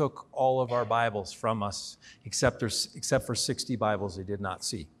 but they took all of our Bibles from us, except for 60 Bibles they did not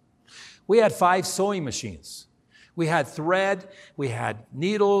see. We had 5 sewing machines. We had thread, we had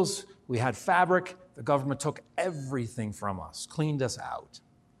needles, we had fabric. The government took everything from us, cleaned us out,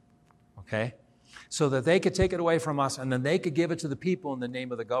 okay? So that they could take it away from us and then they could give it to the people in the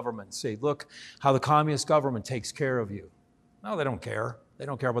name of the government and say, look how the communist government takes care of you. No, they don't care. They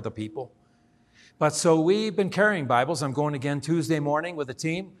don't care about the people. But so we've been carrying Bibles. I'm going again Tuesday morning with a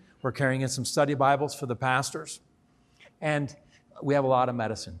team. We're carrying in some study Bibles for the pastors. And we have a lot of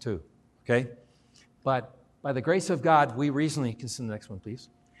medicine too, okay? But by the grace of God, we recently, can you send the next one, please?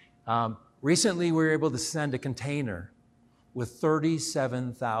 Recently, we were able to send a container with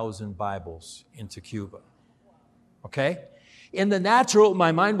 37,000 Bibles into Cuba. Okay? In the natural,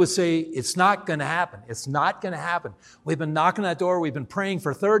 my mind would say, it's not going to happen. It's not going to happen. We've been knocking on that door. We've been praying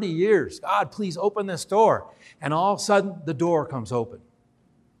for 30 years. God, please open this door. And all of a sudden, the door comes open.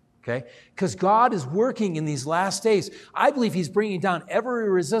 Okay? Because God is working in these last days. I believe He's bringing down every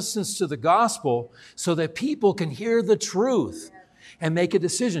resistance to the gospel so that people can hear the truth and make a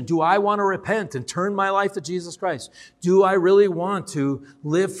decision. Do I want to repent and turn my life to Jesus Christ? Do I really want to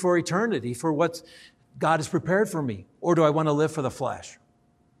live for eternity, for what God has prepared for me? Or do I want to live for the flesh?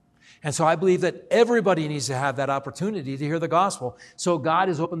 And so I believe that everybody needs to have that opportunity to hear the gospel. So God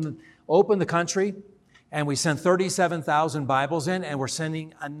has opened the country, and we sent 37,000 Bibles in, and we're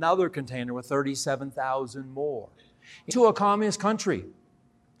sending another container with 37,000 more to a communist country.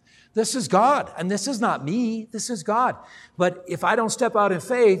 This is God, and this is not me. This is God. But if I don't step out in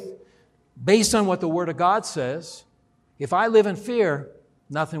faith, based on what the Word of God says, if I live in fear,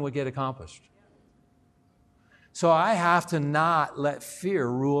 nothing will get accomplished. So I have to not let fear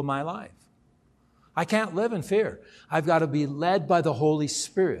rule my life. I can't live in fear. I've got to be led by the Holy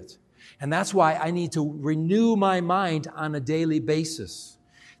Spirit. And that's why I need to renew my mind on a daily basis.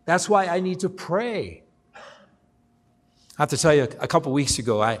 That's why I need to pray. I have to tell you, a couple weeks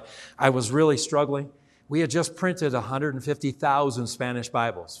ago, I was really struggling. We had just printed 150,000 Spanish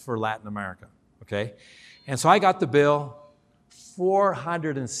Bibles for Latin America, okay? And so I got the bill,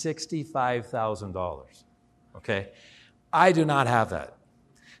 $465,000, okay? I do not have that.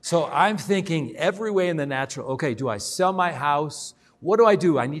 So I'm thinking every way in the natural, okay, do I sell my house? What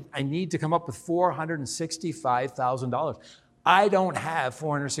do? I need to come up with $465,000. I don't have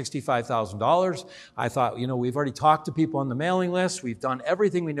 $465,000. I thought, we've already talked to people on the mailing list. We've done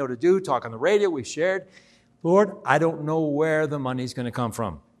everything we know to do, talk on the radio, we've shared. Lord, I don't know where the money's going to come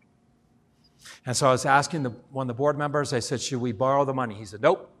from. And so I was asking one of the board members, I said, should we borrow the money? He said,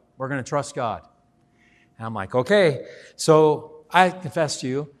 nope, we're going to trust God. And I'm like, okay. So I confess to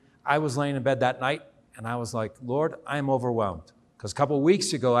you, I was laying in bed that night, and I was like, Lord, I'm overwhelmed. Because a couple of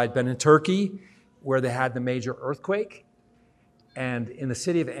weeks ago, I'd been in Turkey where they had the major earthquake. And in the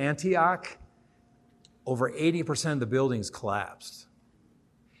city of Antioch, over 80% of the buildings collapsed.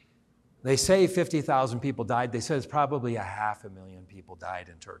 They say 50,000 people died. They said it's probably 500,000 people died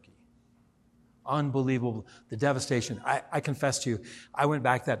in Turkey. Unbelievable, the devastation. I confess to you, I went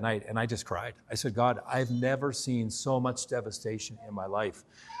back that night and I just cried. I said, God, I've never seen so much devastation in my life.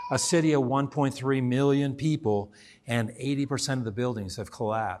 A city of 1.3 million people and 80% of the buildings have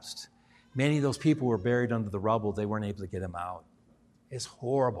collapsed. Many of those people were buried under the rubble. They weren't able to get them out. It's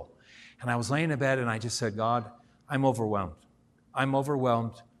horrible. And I was laying in bed and I just said, God, I'm overwhelmed. I'm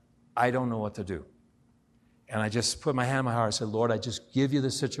overwhelmed. I don't know what to do. And I just put my hand on my heart. I said, Lord, I just give you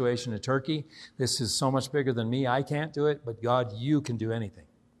the situation in Turkey. This is so much bigger than me. I can't do it, but God, you can do anything.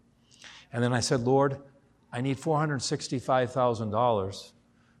 And then I said, Lord, I need $465,000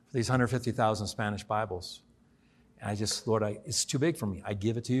 for these 150,000 Spanish Bibles. And I just, Lord, it's too big for me. I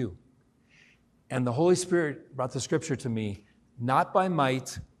give it to you. And the Holy Spirit brought the scripture to me, not by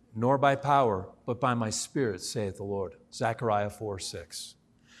might nor by power, but by my Spirit, saith the Lord. Zechariah 4:6.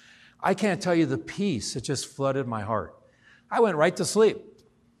 I can't tell you the peace that just flooded my heart. I went right to sleep.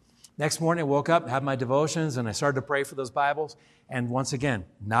 Next morning, I woke up, had my devotions, and I started to pray for those Bibles. And once again,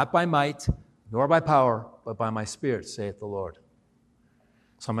 not by might nor by power, but by my Spirit, saith the Lord.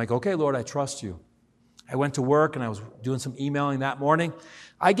 So I'm like, okay, Lord, I trust you. I went to work, and I was doing some emailing that morning.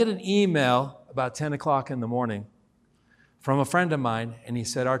 I get an email about 10 o'clock in the morning from a friend of mine, and he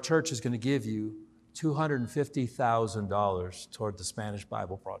said, our church is going to give you $250,000 toward the Spanish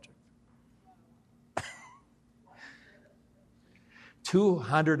Bible Project.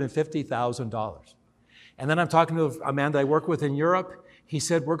 $250,000. And then I'm talking to a man that I work with in Europe. He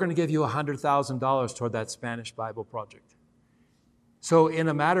said, we're going to give you $100,000 toward that Spanish Bible Project. So in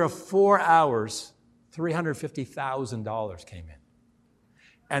a matter of 4 hours, $350,000 came in.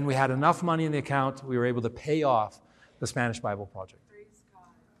 And we had enough money in the account, we were able to pay off the Spanish Bible Project. Praise God.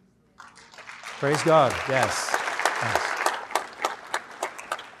 Praise God, yes.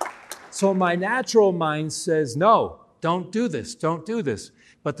 So my natural mind says, no, don't do this, don't do this.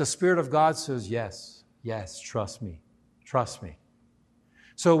 But the Spirit of God says, yes, yes, trust me, trust me.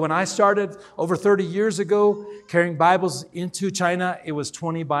 So when I started over 30 years ago carrying Bibles into China, it was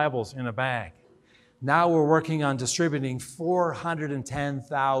 20 Bibles in a bag. Now we're working on distributing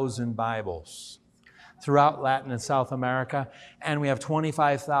 410,000 Bibles throughout Latin and South America, and we have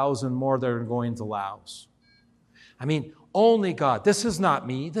 25,000 more that are going to Laos. I mean, only God. This is not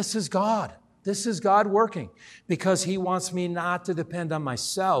me. This is God. This is God working because He wants me not to depend on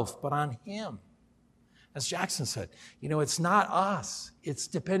myself, but on Him. As Jackson said, it's not us. It's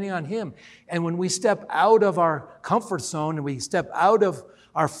depending on Him. And when we step out of our comfort zone and we step out of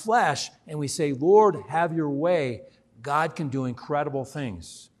our flesh and we say, Lord, have your way, God can do incredible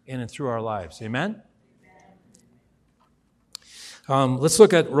things in and through our lives. Amen? Let's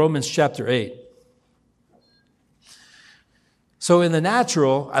look at Romans chapter 8. So in the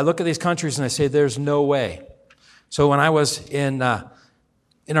natural, I look at these countries and I say, there's no way. So when I was in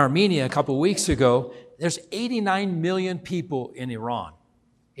Armenia a couple of weeks ago, there's 89 million people in Iran.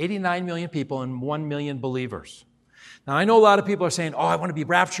 89 million people and 1 million believers. Now, I know a lot of people are saying, I want to be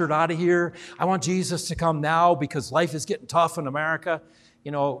raptured out of here. I want Jesus to come now because life is getting tough in America.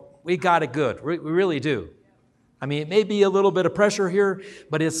 We got it good. We really do. I mean, it may be a little bit of pressure here,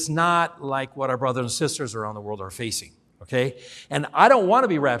 but it's not like what our brothers and sisters around the world are facing, okay? And I don't want to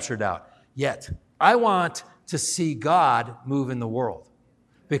be raptured out yet. I want to see God move in the world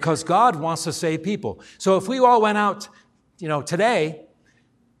because God wants to save people. So if we all went out, today,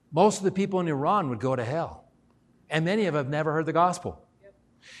 most of the people in Iran would go to hell. And many of them have never heard the gospel.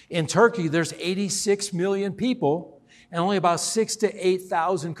 In Turkey, there's 86 million people and only about 6,000 to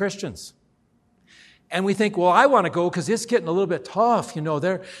 8,000 Christians. And we think, I want to go because it's getting a little bit tough.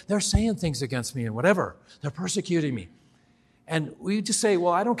 They're saying things against me and whatever. They're persecuting me. And we just say,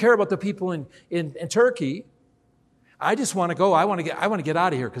 I don't care about the people in Turkey. I just want to go. I want to get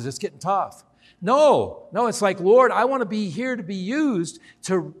out of here because it's getting tough. No, it's like, Lord, I want to be here to be used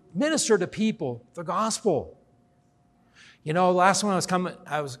to minister to people the gospel. Last time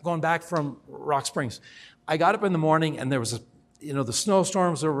I was going back from Rock Springs. I got up in the morning and there was the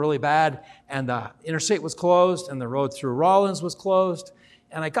snowstorms were really bad and the interstate was closed and the road through Rollins was closed.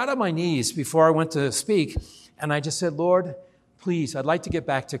 And I got on my knees before I went to speak and I just said, Lord, please, I'd like to get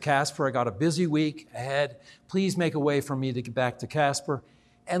back to Casper. I got a busy week ahead. Please make a way for me to get back to Casper.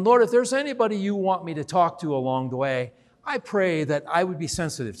 And Lord, if there's anybody you want me to talk to along the way, I pray that I would be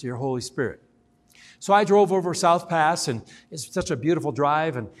sensitive to your Holy Spirit. So I drove over South Pass, and it's such a beautiful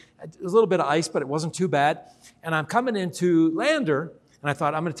drive, and it was a little bit of ice, but it wasn't too bad. And I'm coming into Lander, and I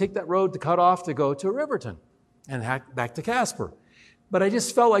thought, I'm going to take that road to cut off to go to Riverton and back to Casper. But I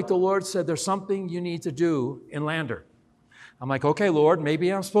just felt like the Lord said, there's something you need to do in Lander. I'm like, okay, Lord,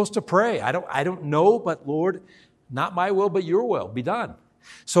 maybe I'm supposed to pray. I don't know, but Lord, not my will, but your will be done.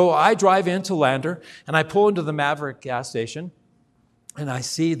 So I drive into Lander, and I pull into the Maverick gas station, and I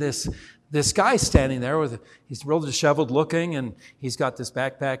see this guy standing there he's real disheveled looking, and he's got this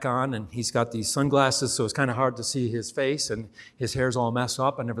backpack on, and he's got these sunglasses, so it's kind of hard to see his face, and his hair's all messed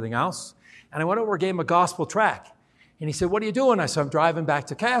up and everything else. And I went over and gave him a gospel tract. And he said, what are you doing? I said, I'm driving back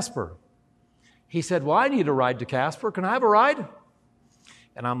to Casper. He said, I need a ride to Casper. Can I have a ride?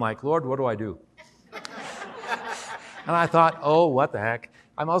 And I'm like, Lord, what do I do? And I thought, what the heck?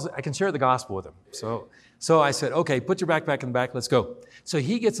 I can share the gospel with him. So I said, okay, put your backpack in the back. Let's go. So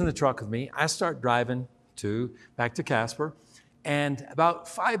he gets in the truck with me. I start driving back to Casper. And about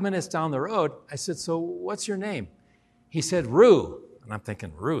 5 minutes down the road, I said, so what's your name? He said, Rue. And I'm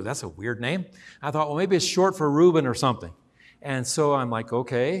thinking, Rue, that's a weird name. I thought, well, maybe it's short for Reuben or something. And so I'm like,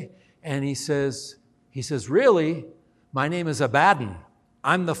 okay. And he says, really? My name is Abaddon.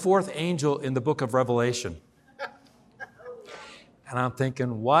 I'm the fourth angel in the book of Revelation. And I'm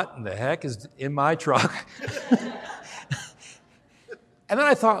thinking, what in the heck is in my truck? And then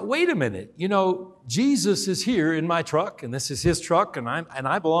I thought, wait a minute, Jesus is here in my truck, and this is his truck, and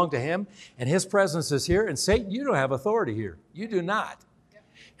I belong to him, and his presence is here, and Satan, you don't have authority here. You do not.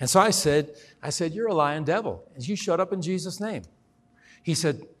 And so I said, you're a lying devil, and you shut up in Jesus' name. He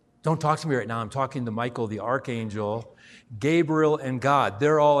said, don't talk to me right now. I'm talking to Michael, the archangel, Gabriel, and God.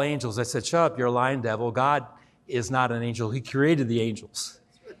 They're all angels. I said, shut up, you're a lying devil. God is not an angel. He created the angels.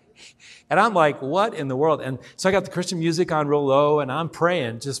 And I'm like, what in the world? And so I got the Christian music on real low, and I'm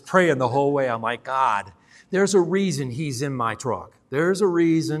praying, just praying the whole way. I'm like, God, there's a reason he's in my truck. There's a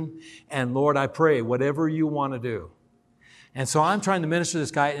reason, and Lord, I pray, whatever you want to do. And so I'm trying to minister to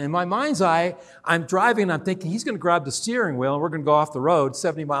this guy, and in my mind's eye, I'm driving, and I'm thinking he's going to grab the steering wheel, and we're going to go off the road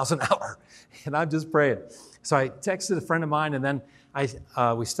 70 miles an hour. And I'm just praying. So I texted a friend of mine, and then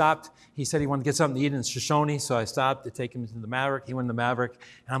we stopped. He said he wanted to get something to eat in Shoshone, so I stopped to take him to the Maverick. He went in the Maverick,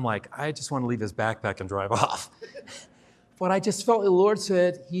 and I'm like, I just want to leave his backpack and drive off. But I just felt the Lord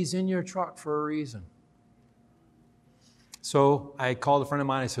said, he's in your truck for a reason. So I called a friend of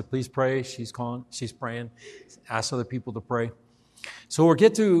mine. I said, please pray. She's praying. Asked other people to pray. So we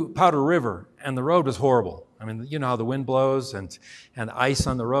get to Powder River, and the road was horrible. I mean, you know how the wind blows and ice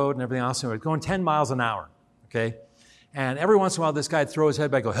on the road and everything else. And we're going 10 miles an hour, okay? And every once in a while, this guy would throw his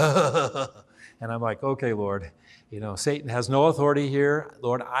head back, go, and I'm like, okay, Lord, Satan has no authority here.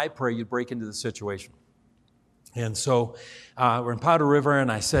 Lord, I pray you break into the situation. And so we're in Powder River,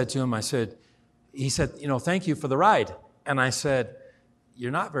 and I said to him, he said, thank you for the ride. And I said,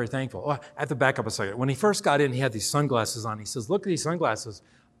 you're not very thankful. Oh, I have to back up a second. When he first got in, he had these sunglasses on. He says, look at these sunglasses.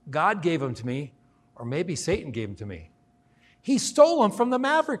 God gave them to me, or maybe Satan gave them to me. He stole them from the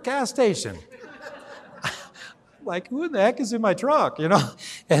Maverick gas station. Like, who the heck is in my truck,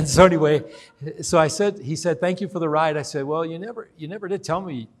 And so anyway, he said, thank you for the ride. I said, well, you never did tell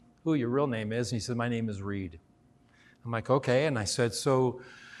me who your real name is. And he said, my name is Reed. I'm like, okay. And I said, so,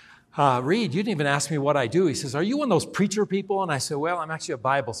 Reed, you didn't even ask me what I do. He says, are you one of those preacher people? And I said, well, I'm actually a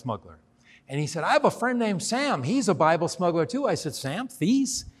Bible smuggler. And he said, I have a friend named Sam. He's a Bible smuggler too. I said, Sam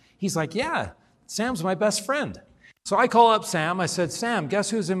Thies? He's like, yeah, Sam's my best friend. So I call up Sam. I said, Sam,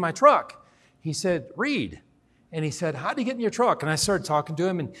 guess who's in my truck? He said, Reed. And he said, how did you get in your truck? And I started talking to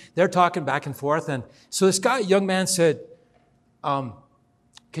him, and they're talking back and forth. And so this young man said, can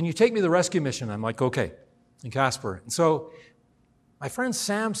you take me to the rescue mission? I'm like, okay, in Casper. And so my friend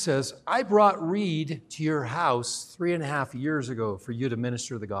Sam says, I brought Reed to your house 3.5 years ago for you to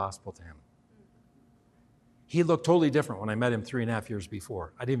minister the gospel to him. He looked totally different when I met him 3.5 years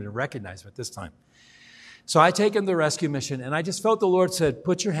before. I didn't even recognize him at this time. So I take him to the rescue mission, and I just felt the Lord said,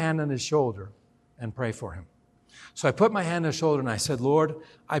 put your hand on his shoulder and pray for him. So I put my hand on his shoulder and I said, Lord,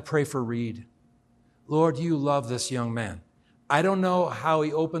 I pray for Reed. Lord, you love this young man. I don't know how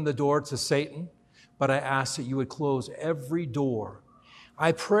he opened the door to Satan, but I ask that you would close every door.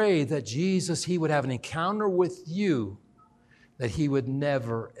 I pray that Jesus, he would have an encounter with you, that he would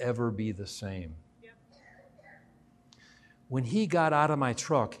never, ever be the same. Yep. When he got out of my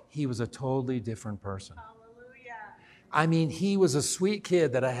truck, he was a totally different person. Hallelujah. I mean, he was a sweet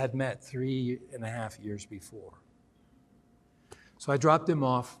kid that I had met 3.5 years before. So I dropped him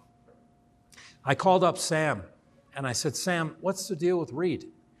off. I called up Sam, and I said, Sam, what's the deal with Reed?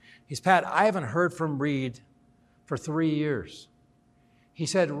 He said, Pat, I haven't heard from Reed for 3 years. He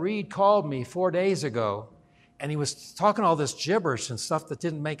said, Reed called me 4 days ago, and he was talking all this gibberish and stuff that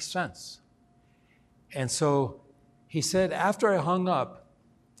didn't make sense. And so he said, after I hung up,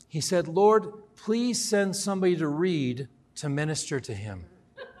 he said, Lord, please send somebody to Reed to minister to him.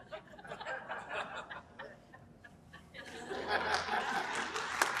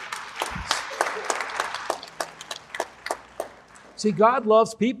 See, God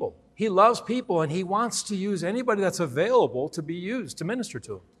loves people. He loves people, and he wants to use anybody that's available to be used to minister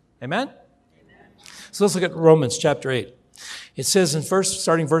to them. Amen? Amen. So let's look at Romans chapter 8. It says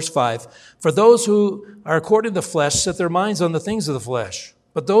starting verse 5, for those who are according to the flesh set their minds on the things of the flesh,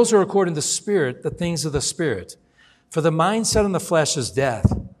 but those who are according to the Spirit, the things of the Spirit. For the mind set on the flesh is death,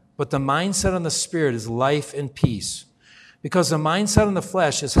 but the mind set on the Spirit is life and peace. Because the mind set on the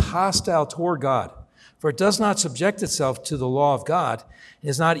flesh is hostile toward God. For it does not subject itself to the law of God, and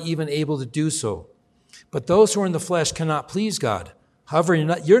is not even able to do so. But those who are in the flesh cannot please God. However,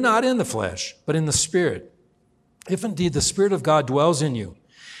 you're not in the flesh, but in the Spirit. if indeed the Spirit of God dwells in you.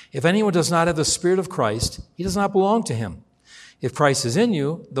 If anyone does not have the Spirit of Christ, he does not belong to him. If Christ is in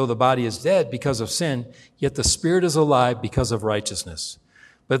you, though the body is dead because of sin, yet the Spirit is alive because of righteousness.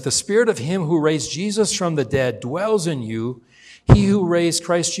 But if the Spirit of him who raised Jesus from the dead dwells in you, he who raised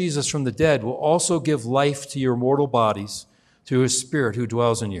Christ Jesus from the dead will also give life to your mortal bodies through his Spirit who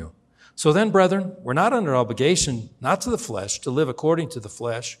dwells in you. So then, brethren, we're not under obligation, not to the flesh, to live according to the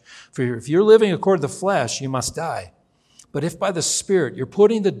flesh. For if you're living according to the flesh, you must die. But if by the Spirit you're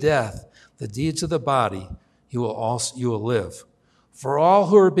putting to death the deeds of the body, you will live. For all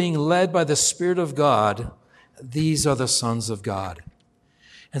who are being led by the Spirit of God, these are the sons of God.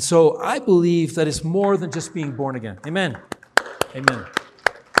 And so I believe that it's more than just being born again. Amen. Amen.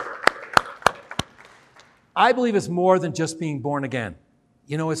 I believe it's more than just being born again.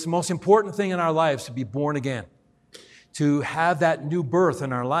 You know, it's the most important thing in our lives to be born again, to have that new birth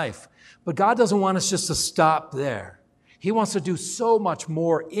in our life. But God doesn't want us just to stop there. He wants to do so much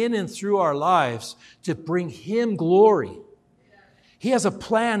more in and through our lives to bring Him glory. He has a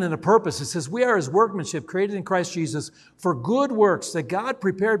plan and a purpose. It says we are His workmanship created in Christ Jesus for good works that God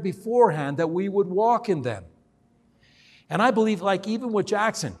prepared beforehand that we would walk in them. And I believe, like even with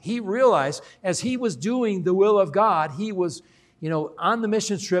Jackson, he realized as he was doing the will of God, he was, on the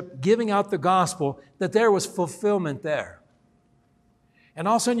mission trip, giving out the gospel, that there was fulfillment there. And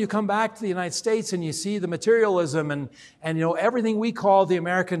all of a sudden you come back to the United States and you see the materialism and everything we call the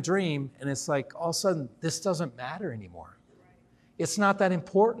American dream, and it's like all of a sudden this doesn't matter anymore. It's not that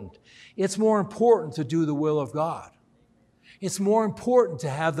important. It's more important to do the will of God. It's more important to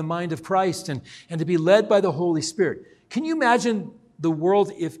have the mind of Christ and to be led by the Holy Spirit. Can you imagine the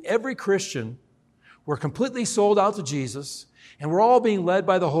world if every Christian were completely sold out to Jesus and we're all being led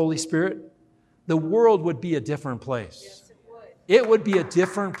by the Holy Spirit? The world would be a different place. Yes, it would. It would be a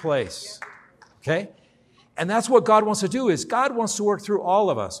different place. Okay? And that's what God wants to do, is God wants to work through all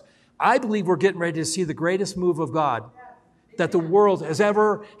of us. I believe we're getting ready to see the greatest move of God that the world has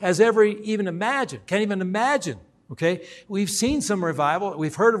ever even imagined, can't even imagine. Okay? We've seen some revival.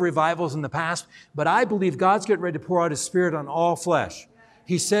 We've heard of revivals in the past, but I believe God's getting ready to pour out His Spirit on all flesh.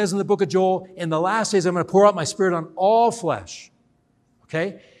 He says in the book of Joel, in the last days, I'm going to pour out my Spirit on all flesh.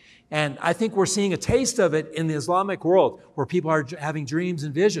 Okay? And I think we're seeing a taste of it in the Islamic world where people are having dreams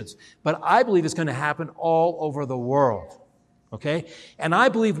and visions. But I believe it's going to happen all over the world. Okay? And I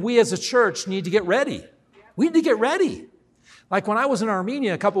believe we as a church need to get ready. We need to get ready. Like when I was in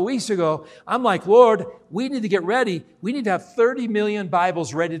Armenia a couple weeks ago, I'm like, Lord, we need to get ready. We need to have 30 million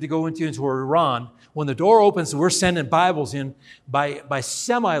Bibles ready to go into Iran. When the door opens, we're sending Bibles in by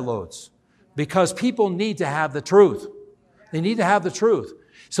semi-loads because people need to have the truth. They need to have the truth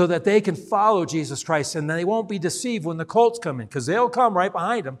so that they can follow Jesus Christ and they won't be deceived when the cults come in, because they'll come right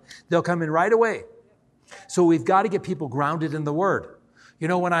behind them. They'll come in right away. So we've got to get people grounded in the Word.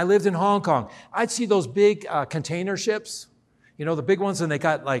 When I lived in Hong Kong, I'd see those big container ships. The big ones, and they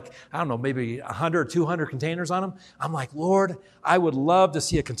got maybe 100 or 200 containers on them. I'm like, Lord, I would love to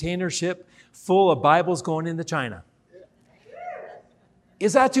see a container ship full of Bibles going into China.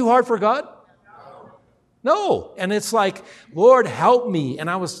 Is that too hard for God? No. And it's like, Lord, help me. And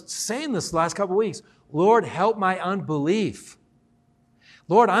I was saying this the last couple of weeks. Lord, help my unbelief.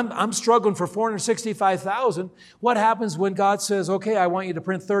 Lord, I'm struggling for 465,000. What happens when God says, okay, I want you to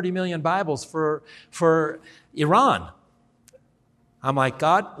print 30 million Bibles for Iran? I'm like,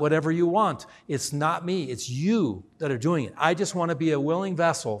 God, whatever you want. It's not me. It's you that are doing it. I just want to be a willing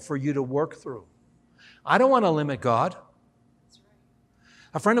vessel for you to work through. I don't want to limit God.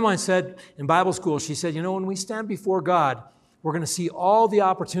 A friend of mine said in Bible school, she said, when we stand before God, we're going to see all the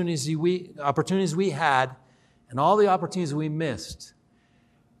opportunities we had and all the opportunities we missed.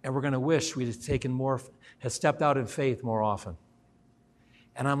 And we're going to wish we'd had stepped out in faith more often.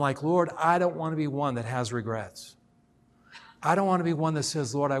 And I'm like, Lord, I don't want to be one that has regrets. I don't want to be one that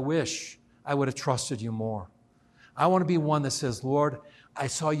says, Lord, I wish I would have trusted you more. I want to be one that says, Lord, I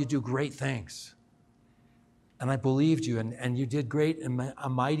saw you do great things. And I believed you, and you did great and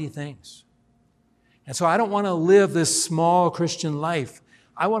mighty things. And so I don't want to live this small Christian life.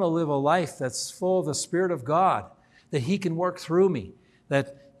 I want to live a life that's full of the Spirit of God, that He can work through me.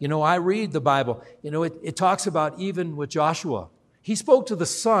 That, I read the Bible. It talks about even with Joshua. He spoke to the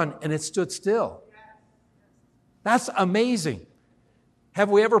sun, and it stood still. That's amazing. Have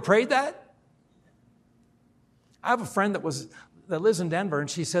we ever prayed that? I have a friend that lives in Denver, and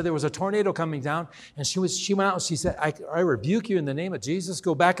she said there was a tornado coming down, and she went out and she said, I rebuke you in the name of Jesus,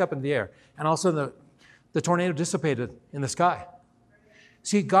 go back up in the air. And all of a sudden the tornado dissipated in the sky.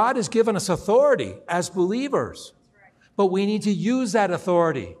 See, God has given us authority as believers, but we need to use that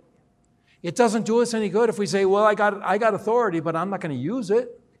authority. It doesn't do us any good if we say, well, I got authority, but I'm not going to use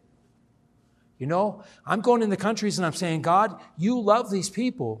it. You know, I'm going into countries and I'm saying, God, you love these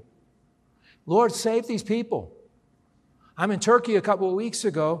people. Lord, save these people. I'm in Turkey a couple of weeks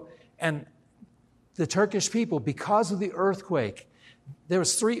ago, and the Turkish people, because of the earthquake, there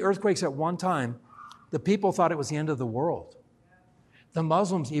was 3 earthquakes at one time, the people thought it was the end of the world. The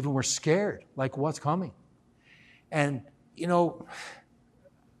Muslims even were scared, like what's coming? And, you know,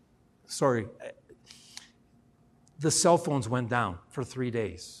 the cell phones went down for 3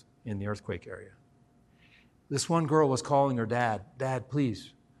 days in the earthquake area. This one girl was calling her dad, Dad,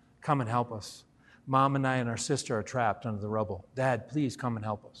 please come and help us. Mom and I and our sister are trapped under the rubble. Dad, please come and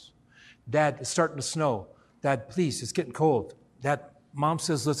help us. Dad, it's starting to snow. Dad, please, it's getting cold. Dad, Mom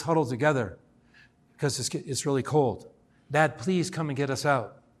says, let's huddle together because it's really cold. Dad, please come and get us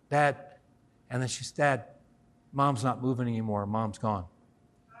out. Dad, and then she's, Dad, Mom's not moving anymore. Mom's gone.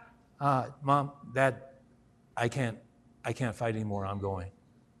 Mom, Dad, I can't fight anymore. I'm going.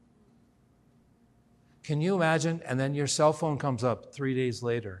 Can you imagine? And then your cell phone comes up 3 days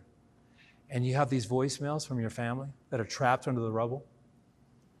later, and you have these voicemails from your family that are trapped under the rubble.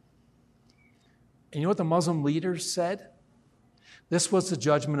 And you know what the Muslim leaders said? This was the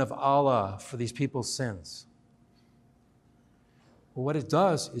judgment of Allah for these people's sins. Well, what it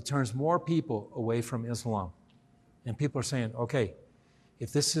does, it turns more people away from Islam. And people are saying, okay,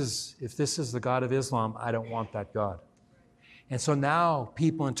 if this is the God of Islam, I don't want that God. And so now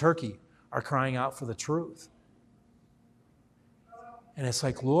people in Turkey are crying out for the truth. And it's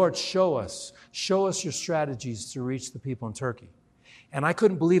like, Lord, show us your strategies to reach the people in Turkey. And I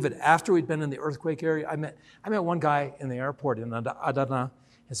couldn't believe it. After we'd been in the earthquake area, I met one guy in the airport in Adana.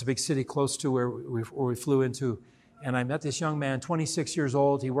 It's a big city close to where we flew into. And I met this young man, 26 years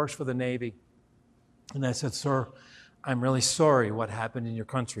old. He works for the Navy. And I said, sir, I'm really sorry what happened in your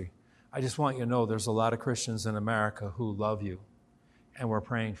country. I just want you to know there's a lot of Christians in America who love you, and we're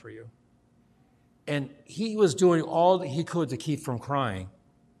praying for you. And he was doing all that he could to keep from crying.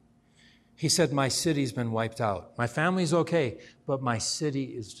 He said, my city's been wiped out. My family's okay, but my city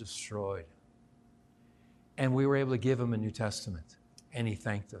is destroyed. And we were able to give him a New Testament, and he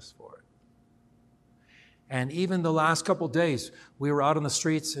thanked us for it. And even the last couple of days, we were out on the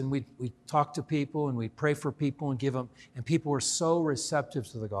streets, and we talked to people, and we pray for people and give them, and people were so receptive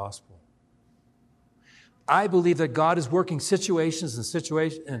to the gospel. I believe that God is working situations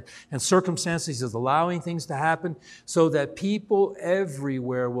and circumstances, is allowing things to happen so that people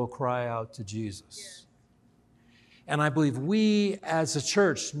everywhere will cry out to Jesus. And I believe we as a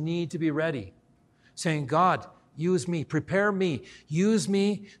church need to be ready, saying, God, use me, prepare me, use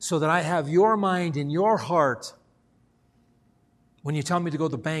me so that I have your mind in your heart. When you tell me to go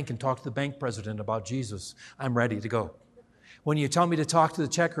to the bank and talk to the bank president about Jesus, I'm ready to go. When you tell me to talk to the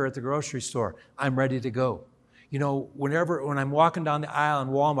checker at the grocery store, I'm ready to go. You know, when I'm walking down the aisle in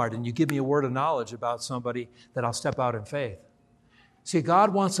Walmart and you give me a word of knowledge about somebody, that I'll step out in faith. See,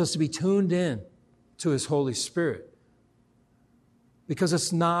 God wants us to be tuned in to His Holy Spirit, because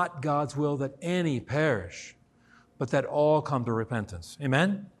it's not God's will that any perish, but that all come to repentance.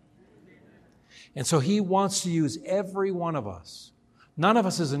 Amen? And so He wants to use every one of us. None of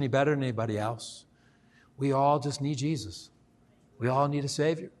us is any better than anybody else. We all just need Jesus. We all need a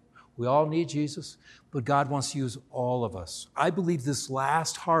Savior. We all need Jesus, but God wants to use all of us. I believe this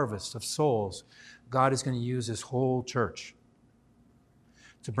last harvest of souls, God is going to use His whole church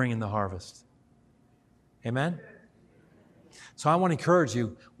to bring in the harvest. Amen? So I want to encourage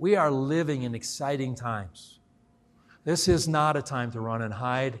you, we are living in exciting times. This is not a time to run and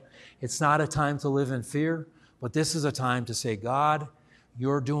hide. It's not a time to live in fear, but this is a time to say, God,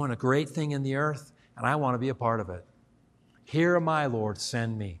 you're doing a great thing in the earth, and I want to be a part of it. Here am I, Lord,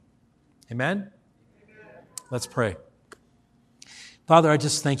 send me. Amen? Let's pray. Father, I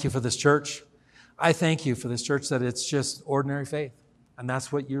just thank you for this church. I thank you for this church that it's just ordinary faith. And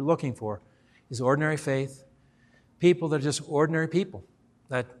that's what you're looking for, is ordinary faith. People that are just ordinary people.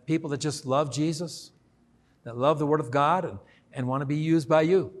 That people that just love Jesus, that love the Word of God and want to be used by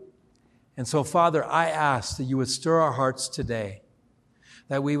you. And so, Father, I ask that you would stir our hearts today.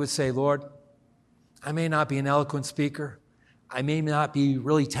 That we would say, Lord, I may not be an eloquent speaker. I may not be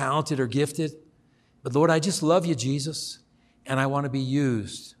really talented or gifted, but Lord, I just love you, Jesus, and I want to be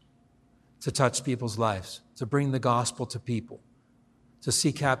used to touch people's lives, to bring the gospel to people, to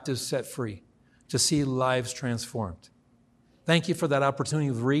see captives set free, to see lives transformed. Thank you for that opportunity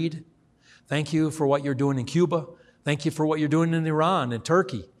to read. Thank you for what you're doing in Cuba. Thank you for what you're doing in Iran and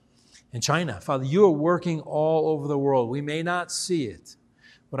Turkey and China. Father, you are working all over the world. We may not see it,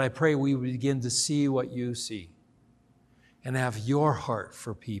 but I pray we begin to see what you see and have your heart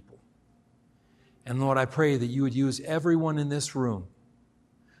for people. And Lord, I pray that you would use everyone in this room,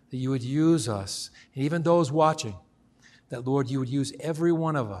 that you would use us, and even those watching, that, Lord, you would use every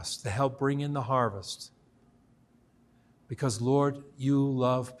one of us to help bring in the harvest. Because, Lord, you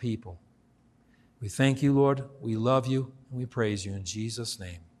love people. We thank you, Lord. We love you, and we praise you in Jesus'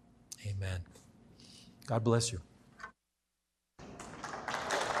 name. Amen. God bless you.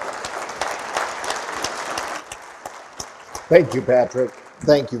 Thank you, Patrick.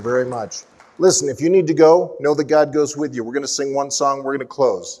 Thank you very much. Listen, if you need to go, know that God goes with you. We're going to sing one song. We're going to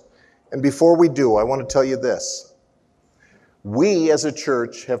close. And before we do, I want to tell you this. We as a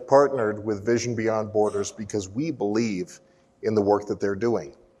church have partnered with Vision Beyond Borders because we believe in the work that they're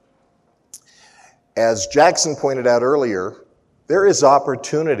doing. As Jackson pointed out earlier, there is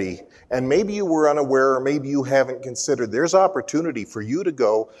opportunity, and maybe you were unaware or maybe you haven't considered, there's opportunity for you to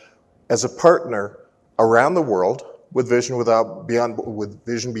go as a partner around the world with Vision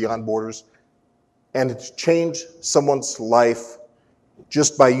Beyond Borders and change someone's life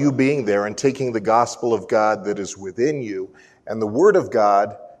just by you being there and taking the gospel of God that is within you and the word of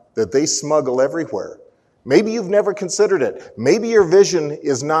God that they smuggle everywhere. Maybe you've never considered it. Maybe your vision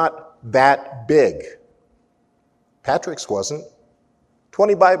is not that big. Patrick's wasn't.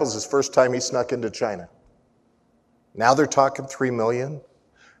 20 Bibles his first time he snuck into China. Now they're talking 3 million.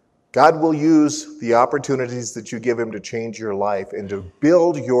 God will use the opportunities that you give him to change your life and to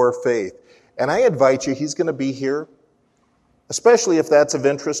build your faith. And I invite you, he's going to be here, especially if that's of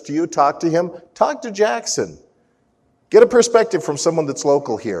interest to you. Talk to him. Talk to Jackson. Get a perspective from someone that's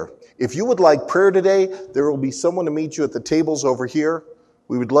local here. If you would like prayer today, there will be someone to meet you at the tables over here.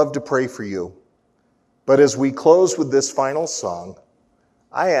 We would love to pray for you. But as we close with this final song,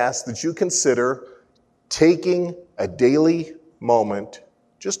 I ask that you consider taking a daily moment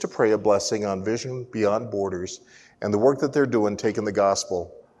just to pray a blessing on Vision Beyond Borders and the work that they're doing, taking the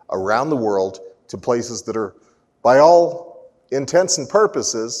gospel around the world to places that are, by all intents and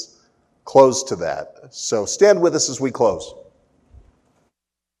purposes, close to that. So stand with us as we close.